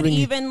serving. I would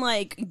even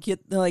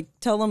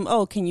tell them,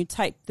 oh, can you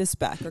type this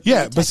back? Or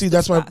but see,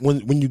 that's why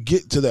when you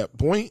get to that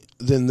point,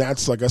 then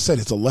that's, like I said,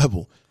 it's a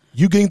level.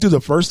 You getting through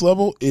the first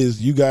level is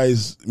you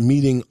guys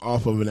meeting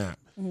off of an app.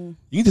 You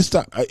need to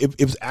stop.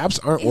 If apps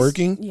aren't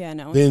working,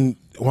 then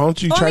why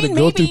don't you try to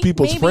go through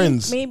people's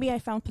friends? Maybe I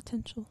found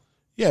potential.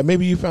 Yeah,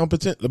 maybe you found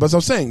potential. But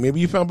I'm saying, maybe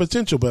you found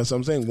potential. But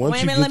I'm saying,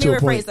 once you get to a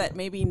point. Let me rephrase that.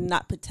 Maybe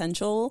not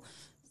potential.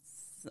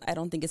 I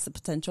don't think it's the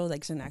potential, like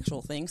it's an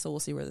actual thing. So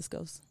we'll see where this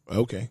goes.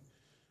 Okay.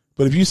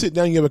 But if you sit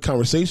down, you have a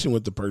conversation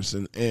with the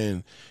person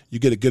and you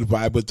get a good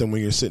vibe with them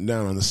when you're sitting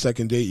down on the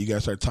second date, you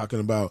guys start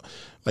talking about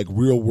like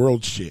real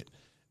world shit.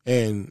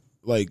 And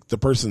like the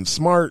person's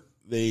smart,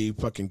 they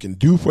fucking can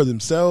do for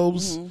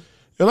themselves. And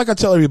like I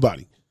tell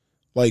everybody,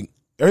 like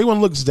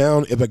everyone looks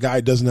down if a guy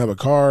doesn't have a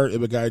car,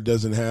 if a guy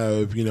doesn't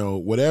have,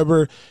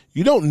 whatever.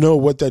 You don't know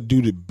what that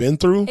dude had been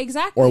through.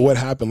 Exactly. Or what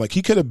happened. Like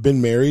he could have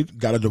been married,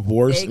 got a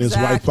divorce, and his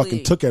wife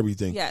fucking took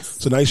everything. Yes.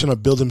 So now he's trying to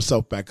build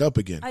himself back up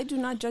again. I do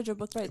not judge a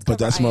book by its cover.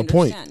 But that's my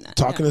point.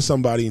 Talking to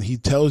somebody and he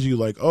tells you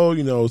like, oh,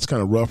 it's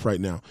kind of rough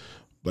right now.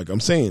 Like I'm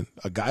saying,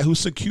 a guy who's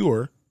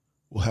secure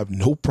will have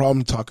no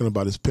problem talking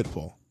about his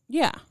pitfall.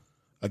 Yeah.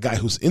 A guy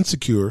who's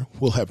insecure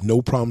will have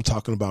no problem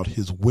talking about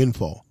his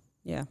windfall.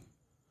 Yeah.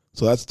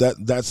 So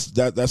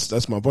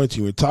that's my point to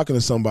you. When you're talking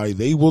to somebody,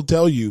 they will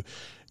tell you.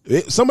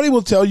 Somebody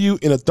will tell you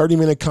in a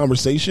 30-minute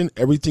conversation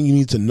everything you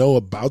need to know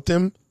about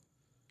them,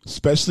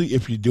 especially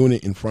if you're doing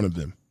it in front of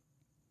them.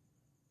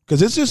 Because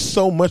there's just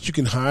so much you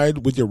can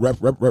hide with your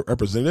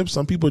representative.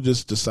 Some people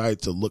just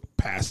decide to look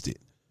past it.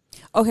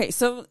 Okay,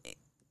 so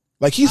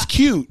like he's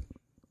cute,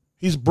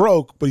 he's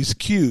broke, but he's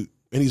cute,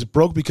 and he's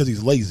broke because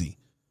he's lazy.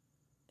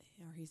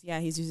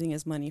 He's using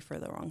his money for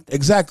the wrong thing.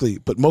 Exactly.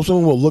 But most of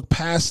them will look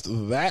past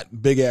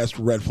that big-ass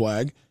red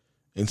flag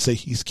and say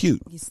he's cute.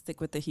 You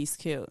stick with the he's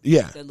cute.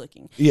 Yeah. Good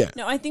looking. Yeah.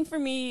 No, I think for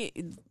me,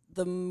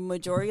 the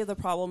majority of the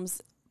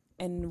problems,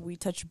 and we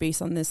touched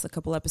base on this a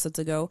couple episodes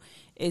ago,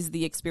 is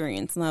the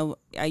experience. Now,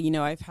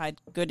 I've had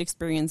good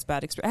experience,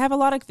 bad experience. I have a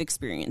lot of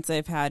experience.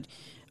 I've had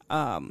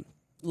long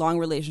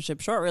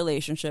relationships, short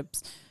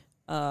relationships,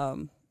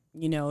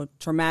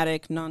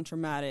 traumatic,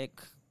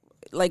 non-traumatic.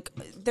 Like,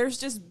 there's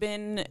just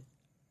been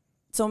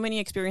so many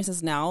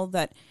experiences now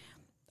that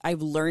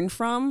I've learned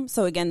from.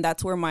 So again,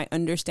 that's where my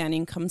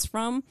understanding comes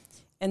from.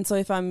 And so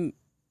if I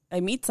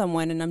meet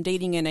someone and I'm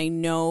dating and I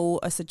know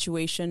a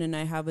situation and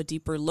I have a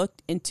deeper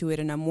look into it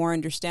and I'm more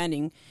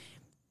understanding,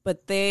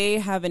 but they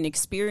haven't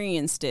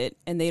experienced it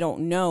and they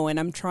don't know. And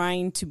I'm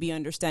trying to be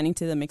understanding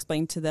to them,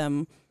 explain to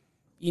them,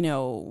 you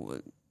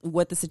know,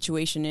 what the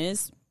situation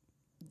is.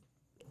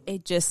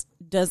 It just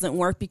doesn't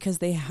work because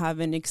they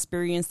haven't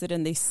experienced it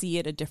and they see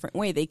it a different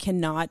way. They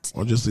cannot.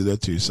 I'll just leave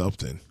that to yourself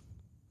then.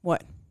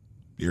 What?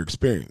 Your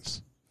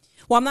experience.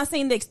 Well, I'm not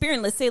saying the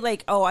experience. Let's say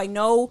like, oh, I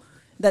know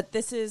that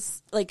this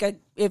is like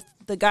if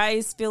the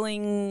guy's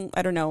feeling,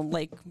 I don't know,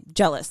 like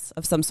jealous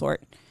of some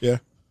sort. Yeah.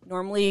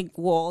 Normally,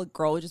 a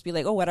girl would just be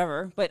like, oh,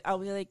 whatever. But I'll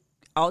be like,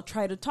 I'll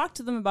try to talk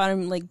to them about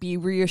him, like be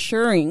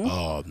reassuring.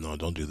 Oh, no,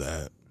 don't do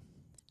that.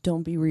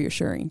 Don't be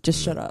reassuring.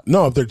 Just shut up.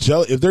 No, if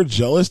they're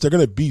jealous, they're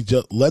gonna be.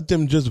 Let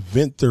them just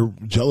vent their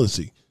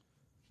jealousy.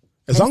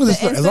 As long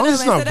as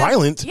it's not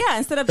violent. Yeah,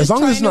 instead of just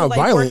trying to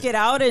like work it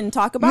out and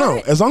talk about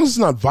it. No, as long as it's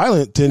not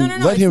violent, then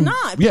let him.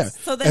 Not. Yeah,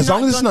 so as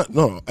long as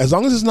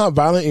it's not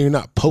violent and you're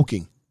not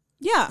poking.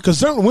 Yeah, because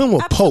certain women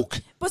will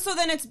poke. But so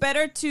then it's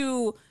better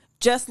to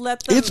just let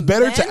them. It's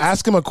better to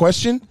ask him a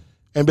question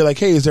and be like,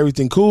 "Hey, is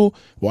everything cool?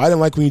 Well, I didn't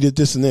like when you did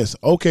this and this.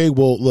 Okay,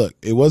 well, look,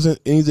 it wasn't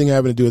anything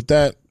having to do with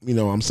that. You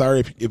know, I'm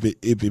sorry if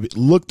it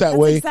looked that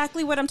way.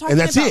 Exactly what I'm talking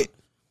about. And that's it.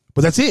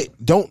 But that's it.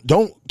 Don't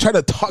try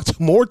to talk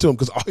more to him,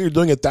 because all you're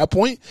doing at that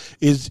point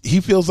is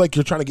he feels like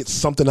you're trying to get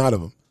something out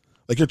of him.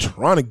 Like you're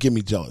trying to get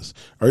me jealous.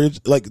 Or you're,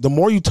 like the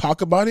more you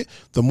talk about it,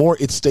 the more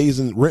it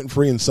stays rent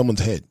free in someone's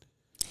head.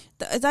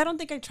 I don't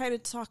think I try to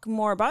talk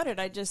more about it.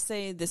 I just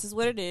say, this is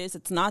what it is.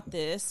 It's not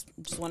this.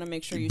 Just want to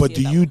make sure you But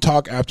see do you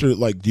talk after,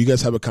 like, do you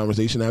guys have a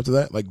conversation after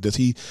that? Like, does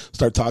he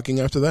start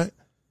talking after that?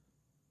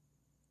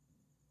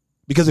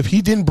 Because if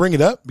he didn't bring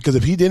it up,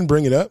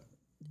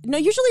 no,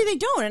 usually they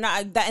don't,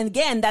 and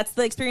again, that's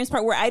the experience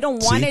part where I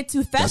don't want it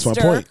to fester.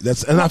 That's my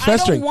point. And not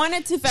festering. I don't want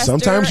it to fester.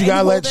 Sometimes you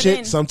gotta let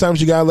shit. Sometimes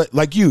you gotta let,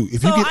 like you.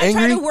 If you get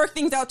angry, I try to work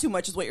things out too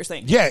much, is what you're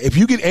saying. Yeah, if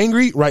you get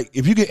angry, right?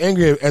 If you get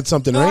angry at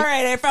something, right? All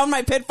right, I found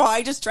my pitfall.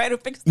 I just try to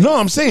fix things. No,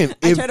 I'm saying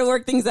I try to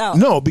work things out.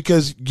 No,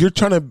 because you're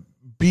trying to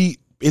be.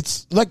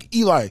 It's like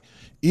Eli.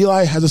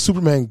 Eli has a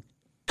Superman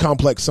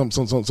complex some of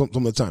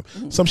the time.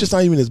 Mm-hmm. Some shit's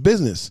not even his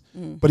business,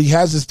 but he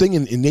has this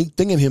innate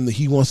thing in him that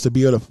he wants to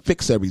be able to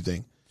fix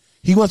everything.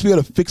 He wants to be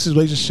able to fix his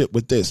relationship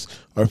with this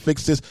or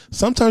fix this.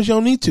 Sometimes you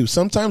don't need to.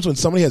 Sometimes when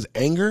somebody has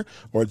anger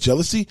or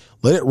jealousy,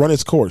 let it run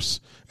its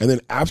course. And then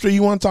after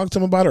you want to talk to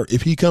him about it, or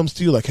if he comes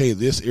to you like, hey,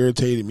 this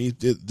irritated me,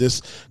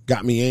 this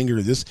got me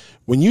angry,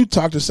 when you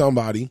talk to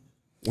somebody,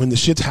 when the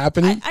shit's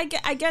happening.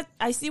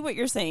 I see what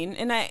you're saying.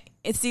 And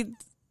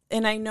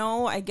I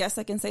know, I guess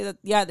I can say that,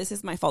 yeah, this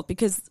is my fault,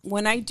 because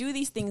when I do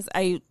these things,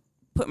 I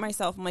put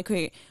myself, I'm like,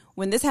 okay,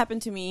 when this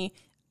happened to me,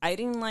 I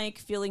didn't like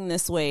feeling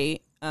this way.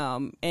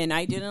 And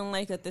I didn't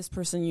like that this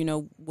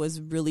person,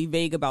 was really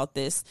vague about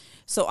this.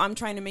 So I'm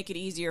trying to make it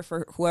easier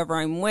for whoever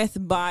I'm with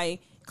by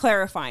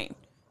clarifying.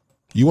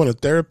 You want a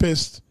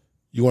therapist?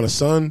 You want a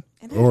son?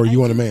 Or you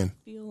want a man?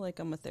 I feel like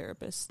I'm a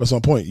therapist. That's my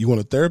point. You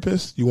want a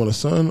therapist? You want a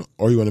son?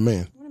 Or you want a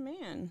man? I want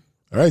a man.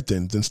 All right,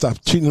 then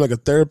stop treating him like a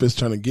therapist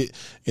trying to get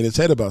in his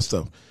head about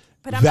stuff.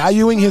 But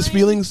valuing his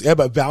feelings. Yeah,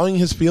 but valuing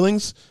his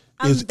feelings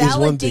is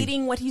one thing.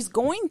 Validating what he's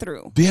going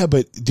through. Yeah,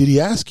 but did he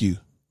ask you?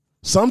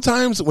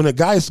 Sometimes when a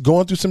guy's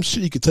going through some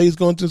shit, you can tell he's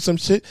going through some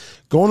shit.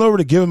 Going over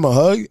to give him a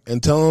hug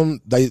and tell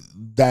him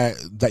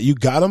that you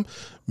got him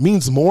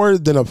means more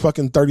than a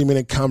fucking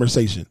 30-minute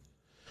conversation.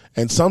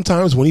 And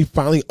sometimes when he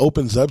finally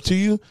opens up to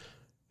you,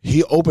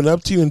 he open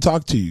up to you and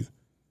talk to you.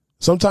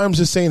 Sometimes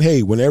just saying,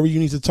 hey, whenever you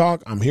need to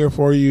talk, I'm here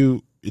for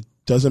you. It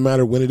doesn't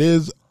matter when it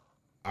is.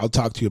 I'll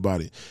talk to you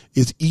about it.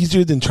 It's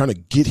easier than trying to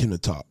get him to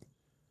talk.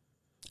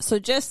 So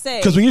just say,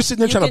 because when you're sitting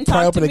there trying to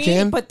pry open a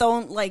can, but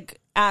don't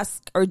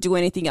ask or do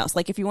anything else.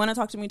 Like if you want to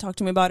talk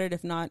to me about it.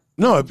 If not,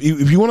 no.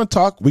 If you want to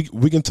talk,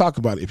 we can talk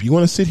about it. If you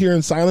want to sit here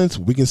in silence,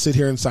 we can sit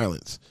here in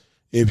silence.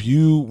 If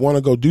you want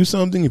to go do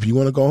something, if you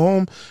want to go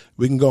home,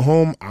 we can go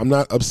home. I'm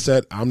not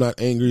upset. I'm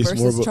not angry. Versus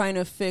it's more of trying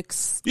to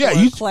fix. Or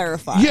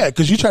clarify. Yeah,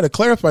 because you try to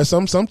clarify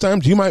something.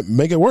 Sometimes you might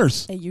make it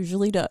worse. It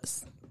usually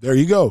does. There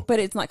you go. But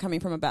it's not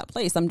coming from a bad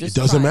place. It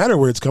doesn't matter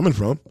where it's coming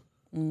from.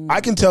 I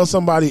can tell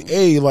somebody,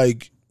 hey,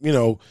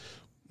 I'm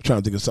trying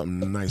to think of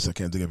something nice. I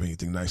can't think of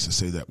anything nice to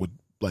say that would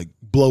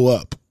blow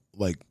up,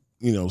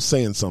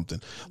 saying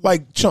something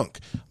like Chunk.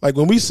 Like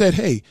when we said,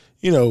 hey,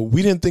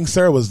 we didn't think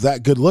Sarah was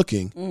that good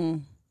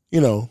looking.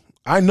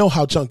 I know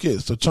how Chunk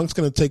is. So Chunk's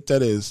going to take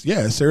that as,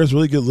 yeah, Sarah's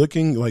really good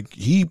looking. Like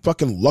he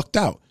fucking lucked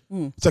out.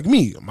 It's like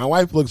me. My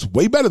wife looks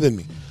way better than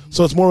me.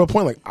 So it's more of a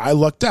point. Like I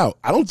lucked out.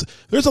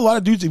 There's a lot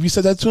of dudes, if you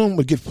said that to them,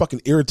 would get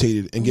fucking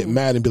irritated and get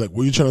mad and be like,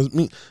 what are you trying to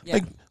mean? Yeah.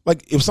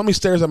 Like if somebody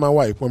stares at my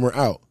wife when we're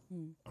out,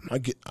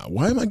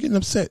 why am I getting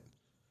upset?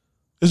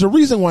 There's a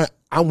reason why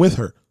I'm with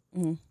her.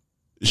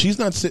 She's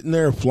not sitting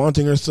there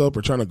flaunting herself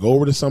or trying to go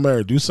over to somebody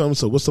or do something.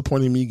 So what's the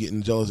point of me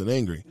getting jealous and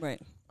angry?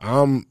 Right.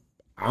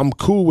 I'm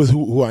cool with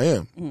who I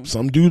am.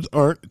 Some dudes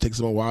aren't. It takes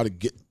them a while to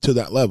get to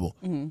that level.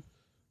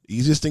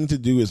 Easiest thing to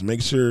do is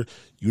make sure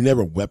you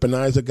never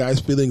weaponize a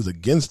guy's feelings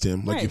against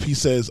him. Like if he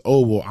says,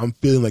 oh, well, I'm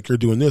feeling like you're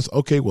doing this.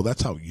 Okay, well,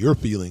 that's how you're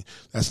feeling.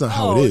 That's not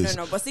how it is.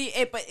 No. But see,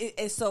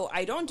 so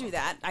I don't do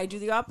that. I do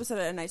the opposite.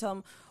 And I tell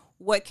him,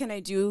 what can I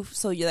do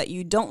so that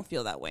you don't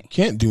feel that way?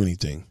 Can't do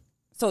anything.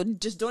 So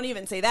just don't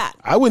even say that.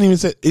 I wouldn't even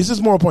say, it's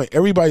just more a point.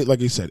 Everybody, like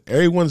you said,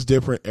 everyone's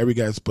different. Every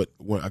guy's, but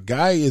when a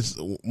guy is,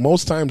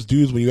 most times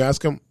dudes, when you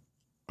ask them,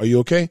 are you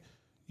okay?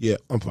 Yeah,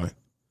 I'm fine.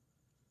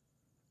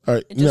 All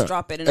right. And just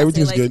drop it. And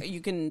everything's say, like, good. You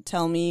can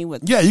tell me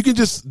what. Yeah, you can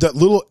just, that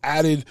little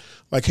added,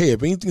 like, hey,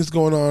 if anything's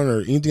going on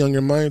or anything on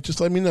your mind,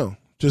 just let me know.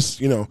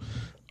 Just,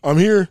 I'm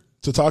here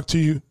to talk to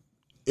you.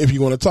 If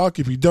you want to talk,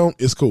 if you don't,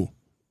 it's cool.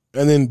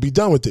 And then be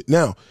done with it.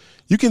 Now,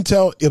 you can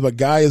tell if a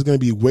guy is going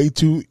to be way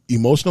too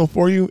emotional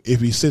for you if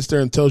he sits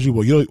there and tells you,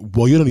 well, you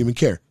don't even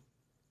care.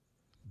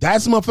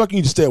 That's the motherfucker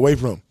you just stay away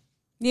from.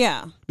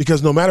 Yeah.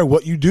 Because no matter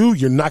what you do,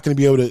 you're not going to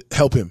be able to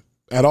help him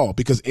at all.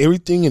 Because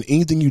everything and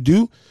anything you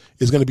do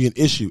is going to be an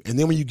issue. And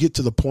then when you get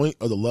to the point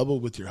or the level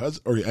with your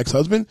husband or your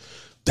ex-husband,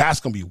 that's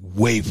going to be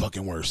way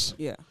fucking worse.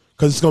 Yeah.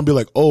 Because it's going to be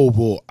like, oh,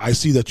 well, I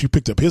see that you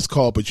picked up his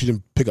call, but you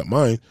didn't pick up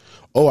mine.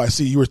 Oh, I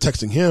see you were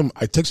texting him.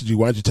 I texted you.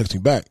 Why did you text me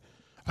back?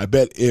 I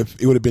bet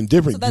if it would have been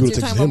different, so that's you would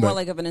your have texted time him more back.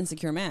 like of an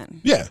insecure man.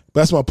 Yeah,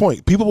 that's my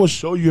point. People will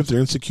show you if they're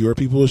insecure.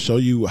 People will show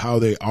you how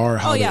they are.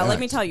 How they let act.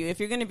 me tell you, if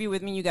you're going to be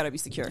with me, you got to be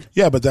secure.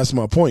 Yeah, but that's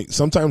my point.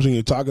 Sometimes when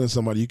you're talking to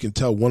somebody, you can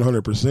tell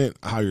 100%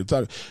 how you're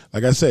talking.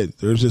 Like I said,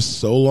 there's just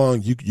so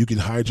long you can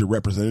hide your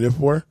representative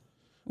for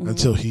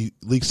until he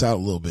leaks out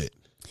a little bit.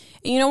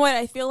 You know what?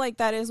 I feel like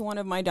that is one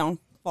of my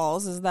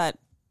downfalls is that,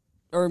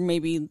 or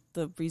maybe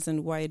the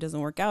reason why it doesn't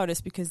work out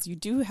is because you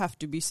do have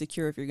to be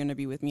secure if you're going to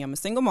be with me. I'm a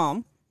single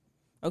mom.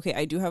 Okay,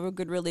 I do have a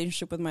good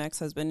relationship with my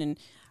ex-husband, and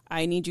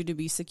I need you to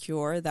be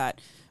secure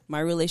that my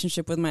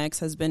relationship with my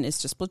ex-husband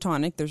is just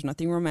platonic. There's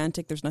nothing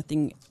romantic. There's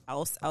nothing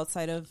else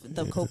outside of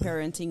the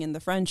co-parenting and the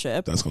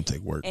friendship. That's going to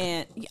take work.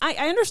 And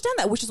I understand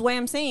that, which is why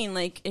I'm saying,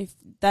 like, if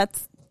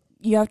that's,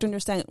 you have to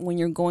understand when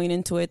you're going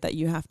into it that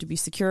you have to be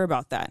secure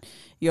about that.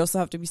 You also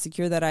have to be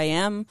secure that I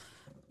am,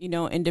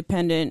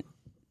 independent,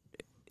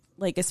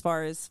 like as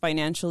far as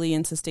financially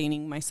and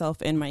sustaining myself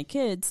and my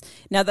kids.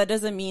 Now that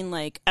doesn't mean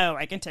like, oh,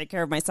 I can take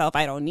care of myself,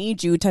 I don't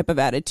need you type of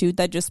attitude.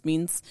 That just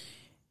means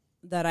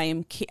that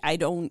I'm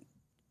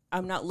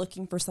not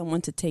looking for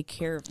someone to take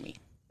care of me.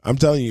 I'm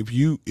telling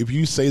you, if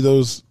you say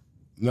those,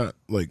 not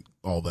like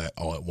all that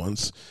all at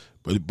once,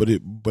 but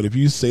if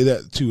you say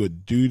that to a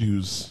dude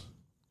who's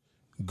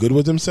good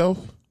with himself,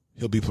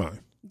 he'll be fine.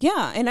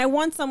 Yeah, and I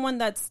want someone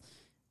that's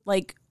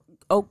like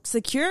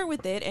secure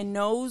with it and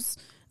knows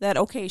that,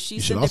 okay,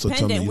 she's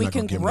independent, we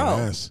can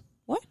grow.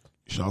 What?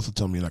 You should also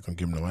tell me you're not going to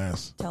give him no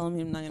ass. Tell him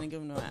I'm not going to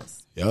give him no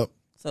ass. Yep.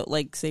 So,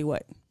 like, say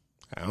what?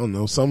 I don't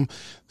know.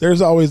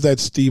 There's always that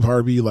Steve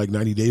Harvey,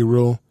 90-day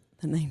rule.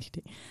 The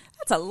 90-day.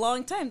 That's a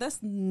long time. That's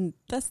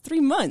 3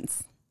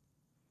 months.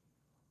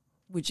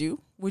 Would you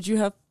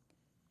have?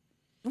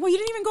 Well, you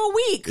didn't even go a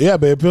week. Yeah,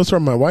 but it feels for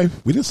my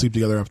wife. We didn't sleep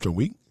together after a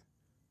week.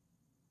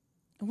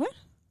 What?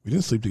 We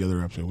didn't sleep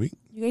together after a week.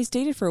 You guys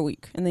dated for a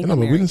week and then but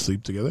we didn't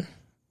sleep together.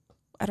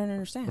 I don't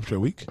understand. After a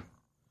week,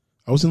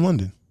 I was in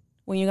London.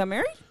 When you got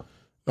married?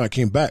 No, I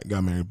came back,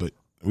 got married, but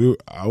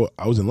I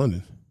was in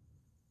London.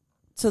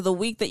 So the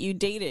week that you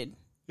dated?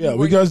 Yeah,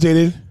 we guys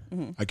dated.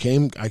 Mm-hmm. I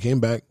came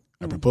back.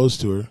 I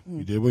proposed to her. Mm-hmm.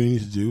 You did what you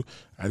need to do.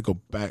 I had to go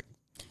back to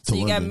London. So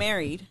you got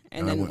married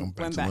and then went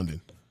back to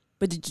London.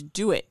 But did you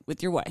do it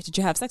with your wife? Did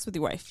you have sex with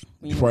your wife?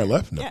 Before I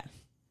left? No. Yeah.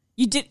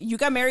 You did. You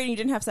got married and you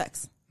didn't have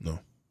sex? No.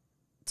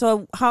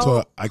 So how?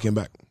 So I came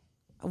back.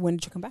 When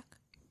did you come back?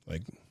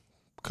 Like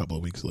a couple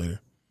of weeks later.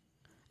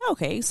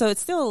 Okay, so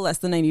it's still less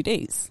than 90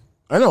 days.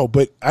 I know,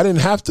 but I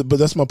didn't have to. But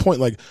that's my point.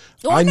 Like,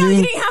 I knew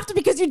you didn't have to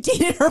because you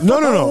dated her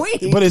for a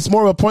week. But it's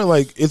more of a point.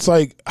 Like, it's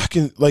like I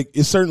can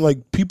it's certain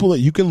like people that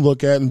you can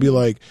look at and be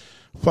like,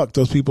 "Fuck,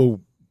 those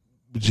people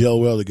gel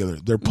well together.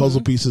 They're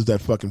puzzle pieces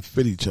that fucking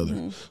fit each other."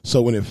 Mm-hmm.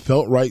 So when it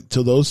felt right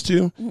to those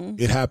two,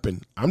 it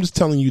happened. I'm just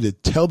telling you to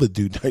tell the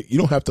dude. You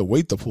don't have to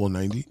wait the full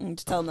 90.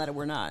 Just tell him that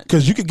we're not.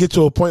 Because you could get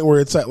to a point where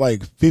it's at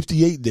like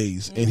 58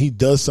 days and he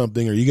does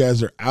something or you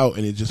guys are out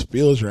and it just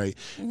feels right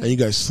and you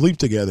guys sleep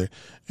together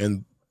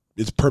and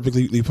it's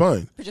perfectly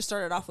fine. But just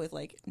started off with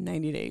like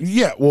 90 days.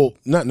 Yeah, well,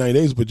 not 90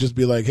 days, but just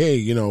be like,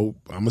 hey,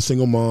 I'm a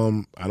single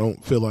mom. I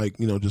don't feel like,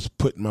 just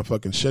putting my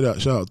fucking shit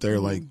out there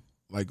like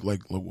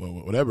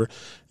whatever,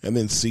 and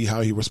then see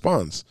how he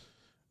responds.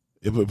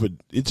 But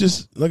it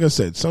just, like I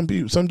said, some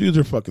dudes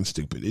are fucking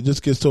stupid. It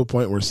just gets to a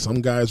point where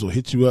some guys will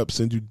hit you up,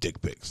 send you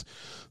dick pics.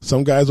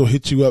 Some guys will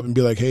hit you up and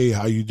be like, hey,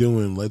 how you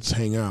doing? Let's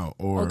hang out.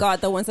 Or, oh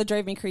God, the ones that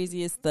drive me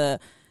crazy is the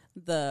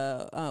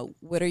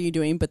what are you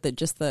doing? But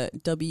just the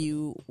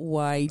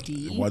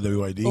WYD.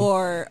 YWYD.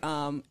 Or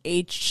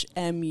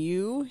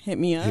HMU, hit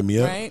me up.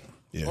 Right?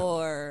 Yeah.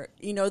 Or,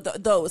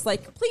 those.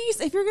 Like,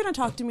 please, if you're going to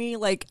talk to me,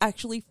 like,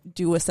 actually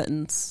do a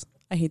sentence.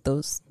 I hate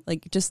those.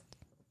 Like, just.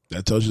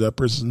 That tells you that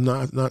person's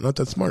not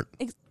that smart.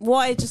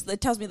 Well,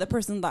 it tells me the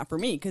person's not for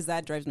me because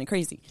that drives me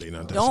crazy. They're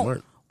not that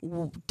smart.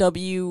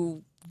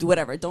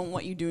 Whatever. Don't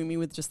want you doing me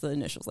with just the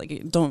initials.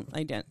 Like, don't.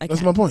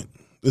 That's my point.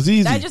 It's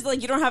easy. I just,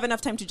 like, you don't have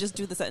enough time to just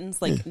do the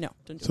sentence. Like, no.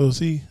 Don't do so,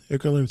 see, you're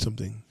going to learn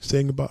something. Stay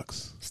in the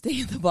box. Stay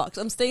in the box.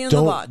 I'm staying in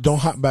the box. Don't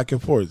hop back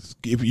and forth.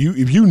 If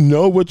you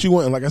know what you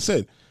want, and like I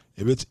said,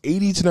 if it's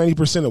 80 to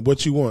 90% of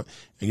what you want,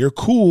 and you're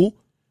cool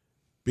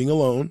being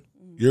alone,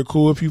 you're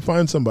cool if you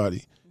find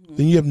somebody,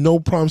 then you have no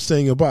problem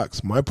staying in your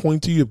box. My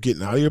point to you of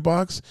getting out of your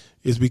box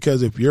is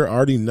because if you're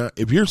already not,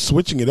 if you're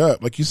switching it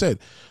up, like you said,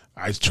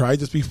 I tried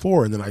this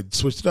before and then I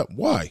switched it up.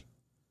 Why?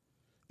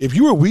 If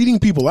you were weeding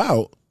people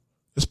out,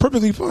 it's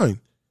perfectly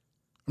fine.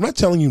 I'm not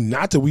telling you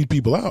not to weed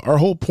people out. Our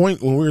whole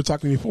point when we were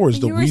talking before is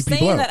to weed people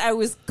out. You were saying that I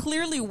was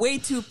clearly way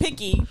too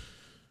picky.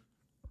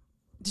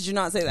 Did you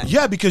not say that?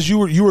 Yeah, because you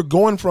were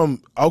going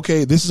from,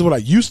 okay, this is what I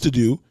used to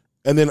do,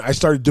 and then I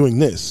started doing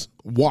this.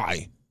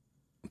 Why?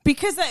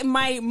 Because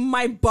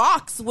my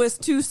box was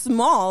too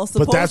small.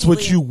 Supposedly. But that's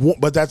what you want.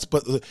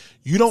 But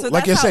you don't. So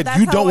like I said,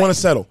 you don't want to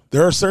settle.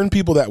 There are certain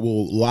people that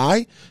will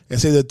lie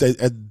and say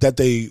that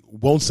they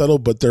won't settle,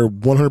 but they're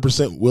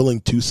 100%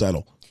 willing to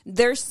settle.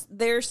 There's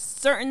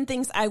certain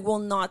things I will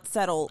not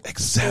settle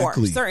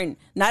exactly. for. Certain,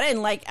 not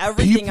in like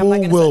everything.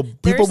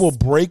 People will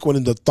break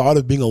when the thought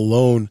of being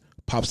alone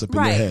pops up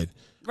in their head.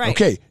 Right.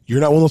 Okay,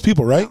 you're not one of those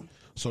people, right? No.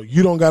 So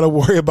you don't got to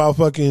worry about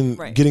fucking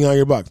getting out of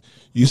your box.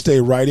 You stay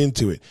right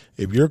into it.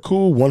 If you're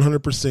cool,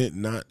 100%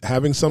 not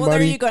having somebody. Well,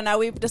 there you go. Now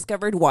we've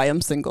discovered why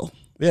I'm single.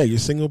 Yeah, you're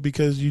single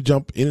because you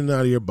jump in and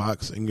out of your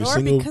box, and you're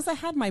single because I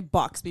had my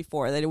box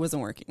before that it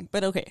wasn't working.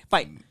 But okay,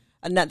 fine.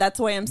 And that's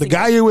why I'm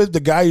single. The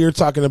guy you're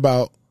talking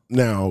about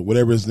now,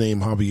 whatever his name,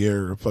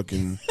 Javier, or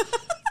fucking.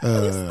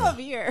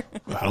 Javier?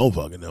 I don't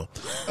fucking know.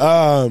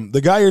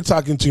 The guy you're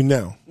talking to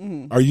now,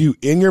 are you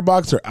in your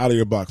box or out of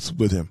your box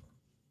with him?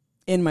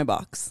 In my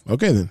box.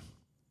 Okay, then.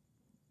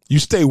 You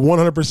stay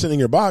 100% in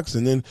your box,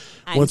 and then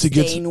once he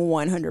gets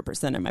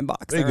 100% in my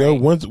box. There you go.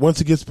 Right. Once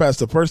he gets past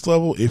the first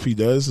level, if he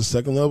does, the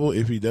second level,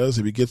 if he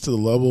gets to the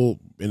level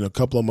in a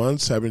couple of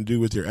months having to do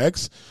with your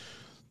ex,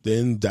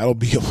 then that'll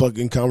be a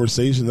fucking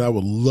conversation that I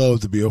would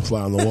love to be a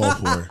fly on the wall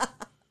for.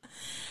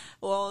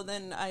 Well,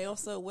 then I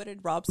also, what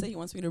did Rob say? He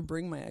wants me to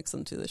bring my ex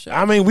onto the show.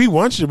 I mean, we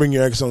want you to bring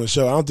your ex on the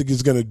show. I don't think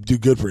it's going to do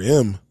good for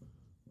him.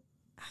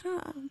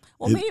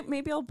 Well,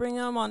 maybe I'll bring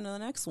him on the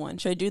next one.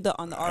 Should I do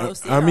on the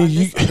ROC? I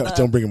mean,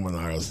 don't bring him on the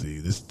ROC.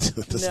 That's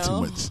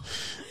too much.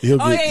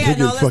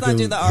 Let's not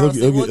do the ROC.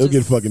 He'll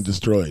get fucking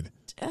destroyed.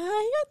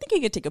 I think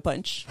he could take a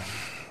punch.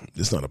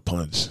 It's not a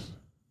punch.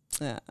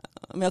 I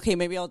mean, okay,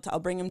 maybe I'll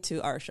bring him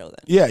to our show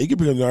then. Yeah, you can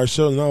bring him to our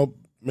show, and I'll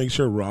make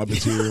sure Rob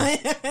is here.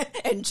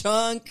 And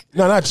Chunk.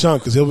 No, not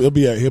Chunk, because he'll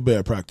be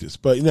at practice.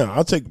 But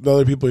I'll take the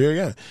other people here.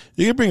 Yeah,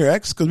 you can bring your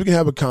ex because we can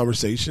have a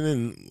conversation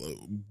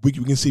and we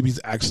can see if he's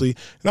actually.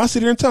 And I'll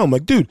sit here and tell him,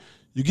 like, dude,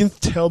 you can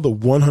tell the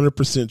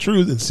 100%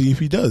 truth and see if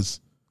he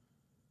does.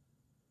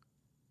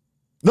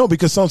 No,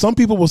 because some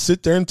people will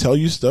sit there and tell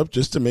you stuff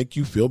just to make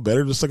you feel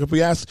better. Just like if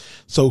we ask,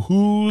 so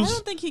who's? I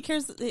don't think he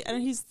cares.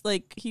 He's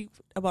like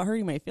about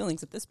hurting my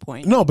feelings at this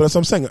point. No, but that's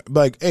what I'm saying.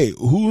 Like, hey,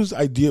 whose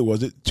idea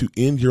was it to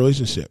end your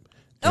relationship?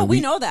 Oh, we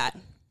know that.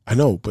 I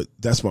know, but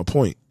that's my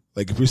point.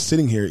 Like, if you're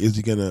sitting here, is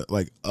he gonna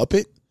like up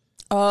it?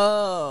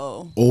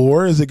 Oh.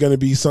 Or is it gonna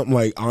be something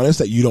like honest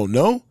that you don't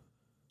know?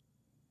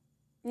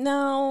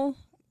 No,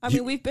 I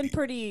mean we've been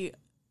pretty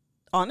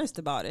honest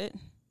about it.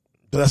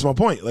 But that's my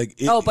point. Like,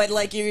 but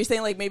like you're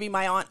saying, like maybe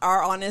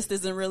our honest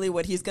isn't really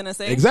what he's gonna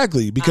say.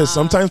 Exactly, because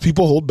sometimes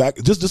people hold back.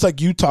 Just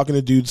like you talking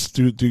to dudes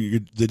through the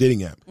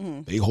dating app,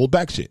 they hold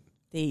back shit.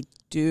 They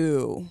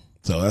do.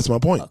 So that's my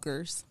point.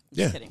 Fuckers.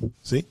 Just kidding.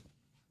 See,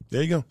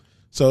 there you go.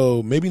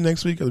 So maybe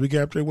next week or the week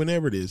after,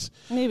 whenever it is.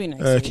 Maybe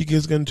next week.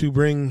 Kika's going to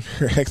bring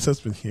her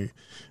ex-husband here.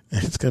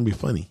 It's going to be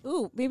funny.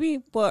 Ooh,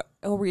 maybe. What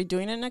are we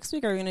doing it next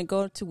week? Are we going to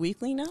go to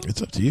weekly now?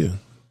 It's up to you.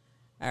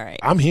 All right.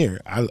 I'm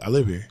here. I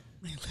live here.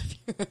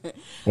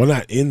 Well,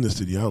 not in the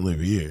studio. I don't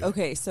live here.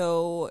 Okay,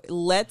 so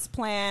let's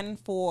plan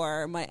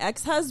for my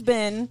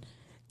ex-husband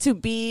to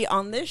be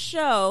on this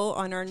show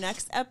on our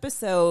next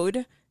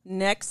episode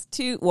next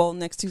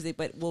Tuesday,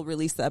 but we'll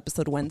release the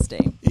episode Wednesday.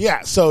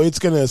 Yeah, so it's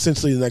going to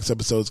essentially, the next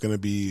episode is going to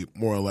be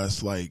more or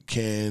less like,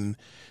 can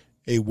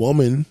a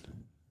woman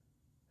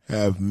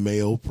have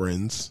male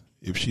friends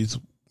if she's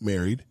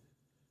married?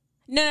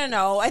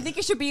 No. I think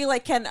it should be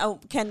like, No,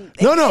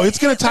 it's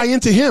going to tie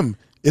into him.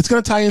 It's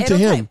going to tie into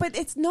him. But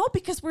it's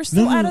because we're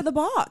still out of the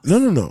box.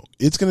 No.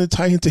 It's going to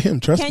tie into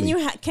him. Trust me.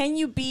 Can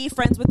you be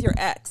friends with your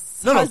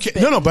ex? No.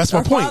 That's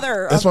my point.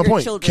 That's my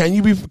point.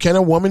 Children? Can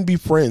a woman be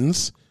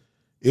friends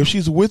if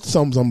she's with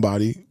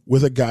somebody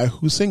with a guy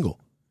who's single,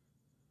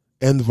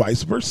 and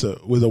vice versa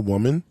with a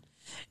woman?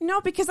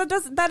 No, because that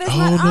is not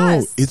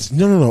us. It's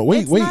no.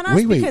 Wait.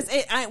 Because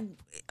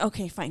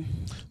okay, fine.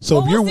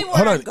 So if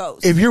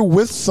you're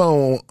with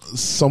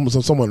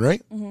someone,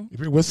 right? Mm-hmm. If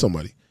you're with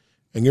somebody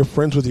and you're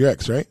friends with your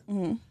ex, right?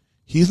 Mm-hmm.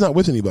 He's not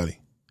with anybody.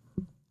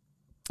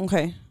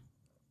 Okay.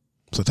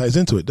 So it ties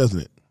into it, doesn't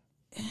it?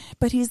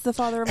 But he's the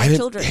father of my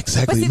children.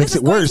 Exactly. It makes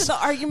it worse.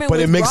 But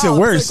it makes it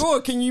worse. Like,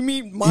 oh, can you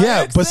meet my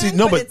ex? But see,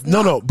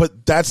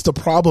 but that's the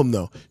problem,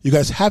 though. You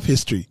guys have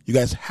history. You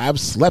guys have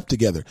slept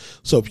together.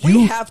 So if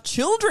we have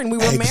children, we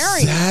were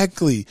married.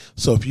 Exactly.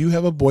 So if you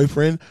have a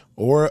boyfriend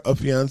or a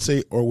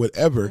fiance or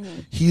whatever,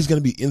 he's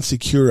going to be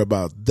insecure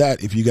about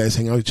that if you guys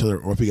hang out with each other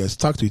or if you guys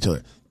talk to each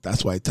other.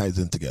 That's why it ties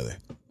in together.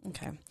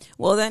 Okay.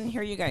 Well, then,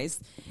 here you guys.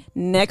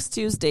 Next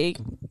Tuesday,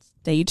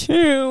 stay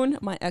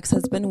tuned. My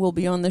ex-husband will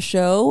be on the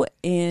show,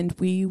 and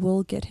we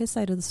will get his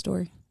side of the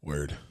story.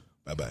 Word.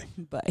 Bye-bye.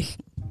 Bye.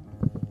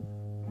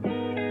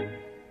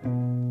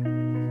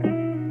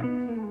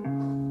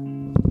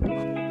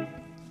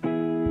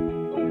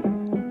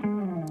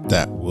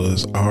 That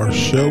was our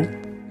show.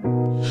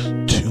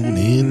 Tune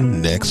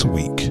in next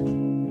week.